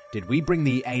show. Did we bring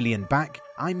the alien back?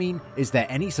 I mean, is there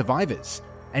any survivors?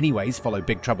 Anyways, follow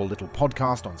Big Trouble Little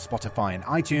Podcast on Spotify and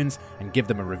iTunes and give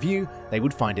them a review. They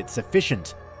would find it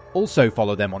sufficient. Also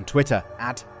follow them on Twitter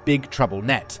at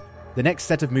BigTroubleNet. The next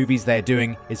set of movies they're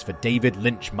doing is for David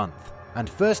Lynch Month. And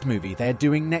first movie they're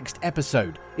doing next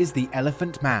episode is The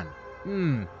Elephant Man.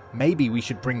 Maybe we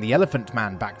should bring The Elephant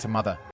Man back to Mother.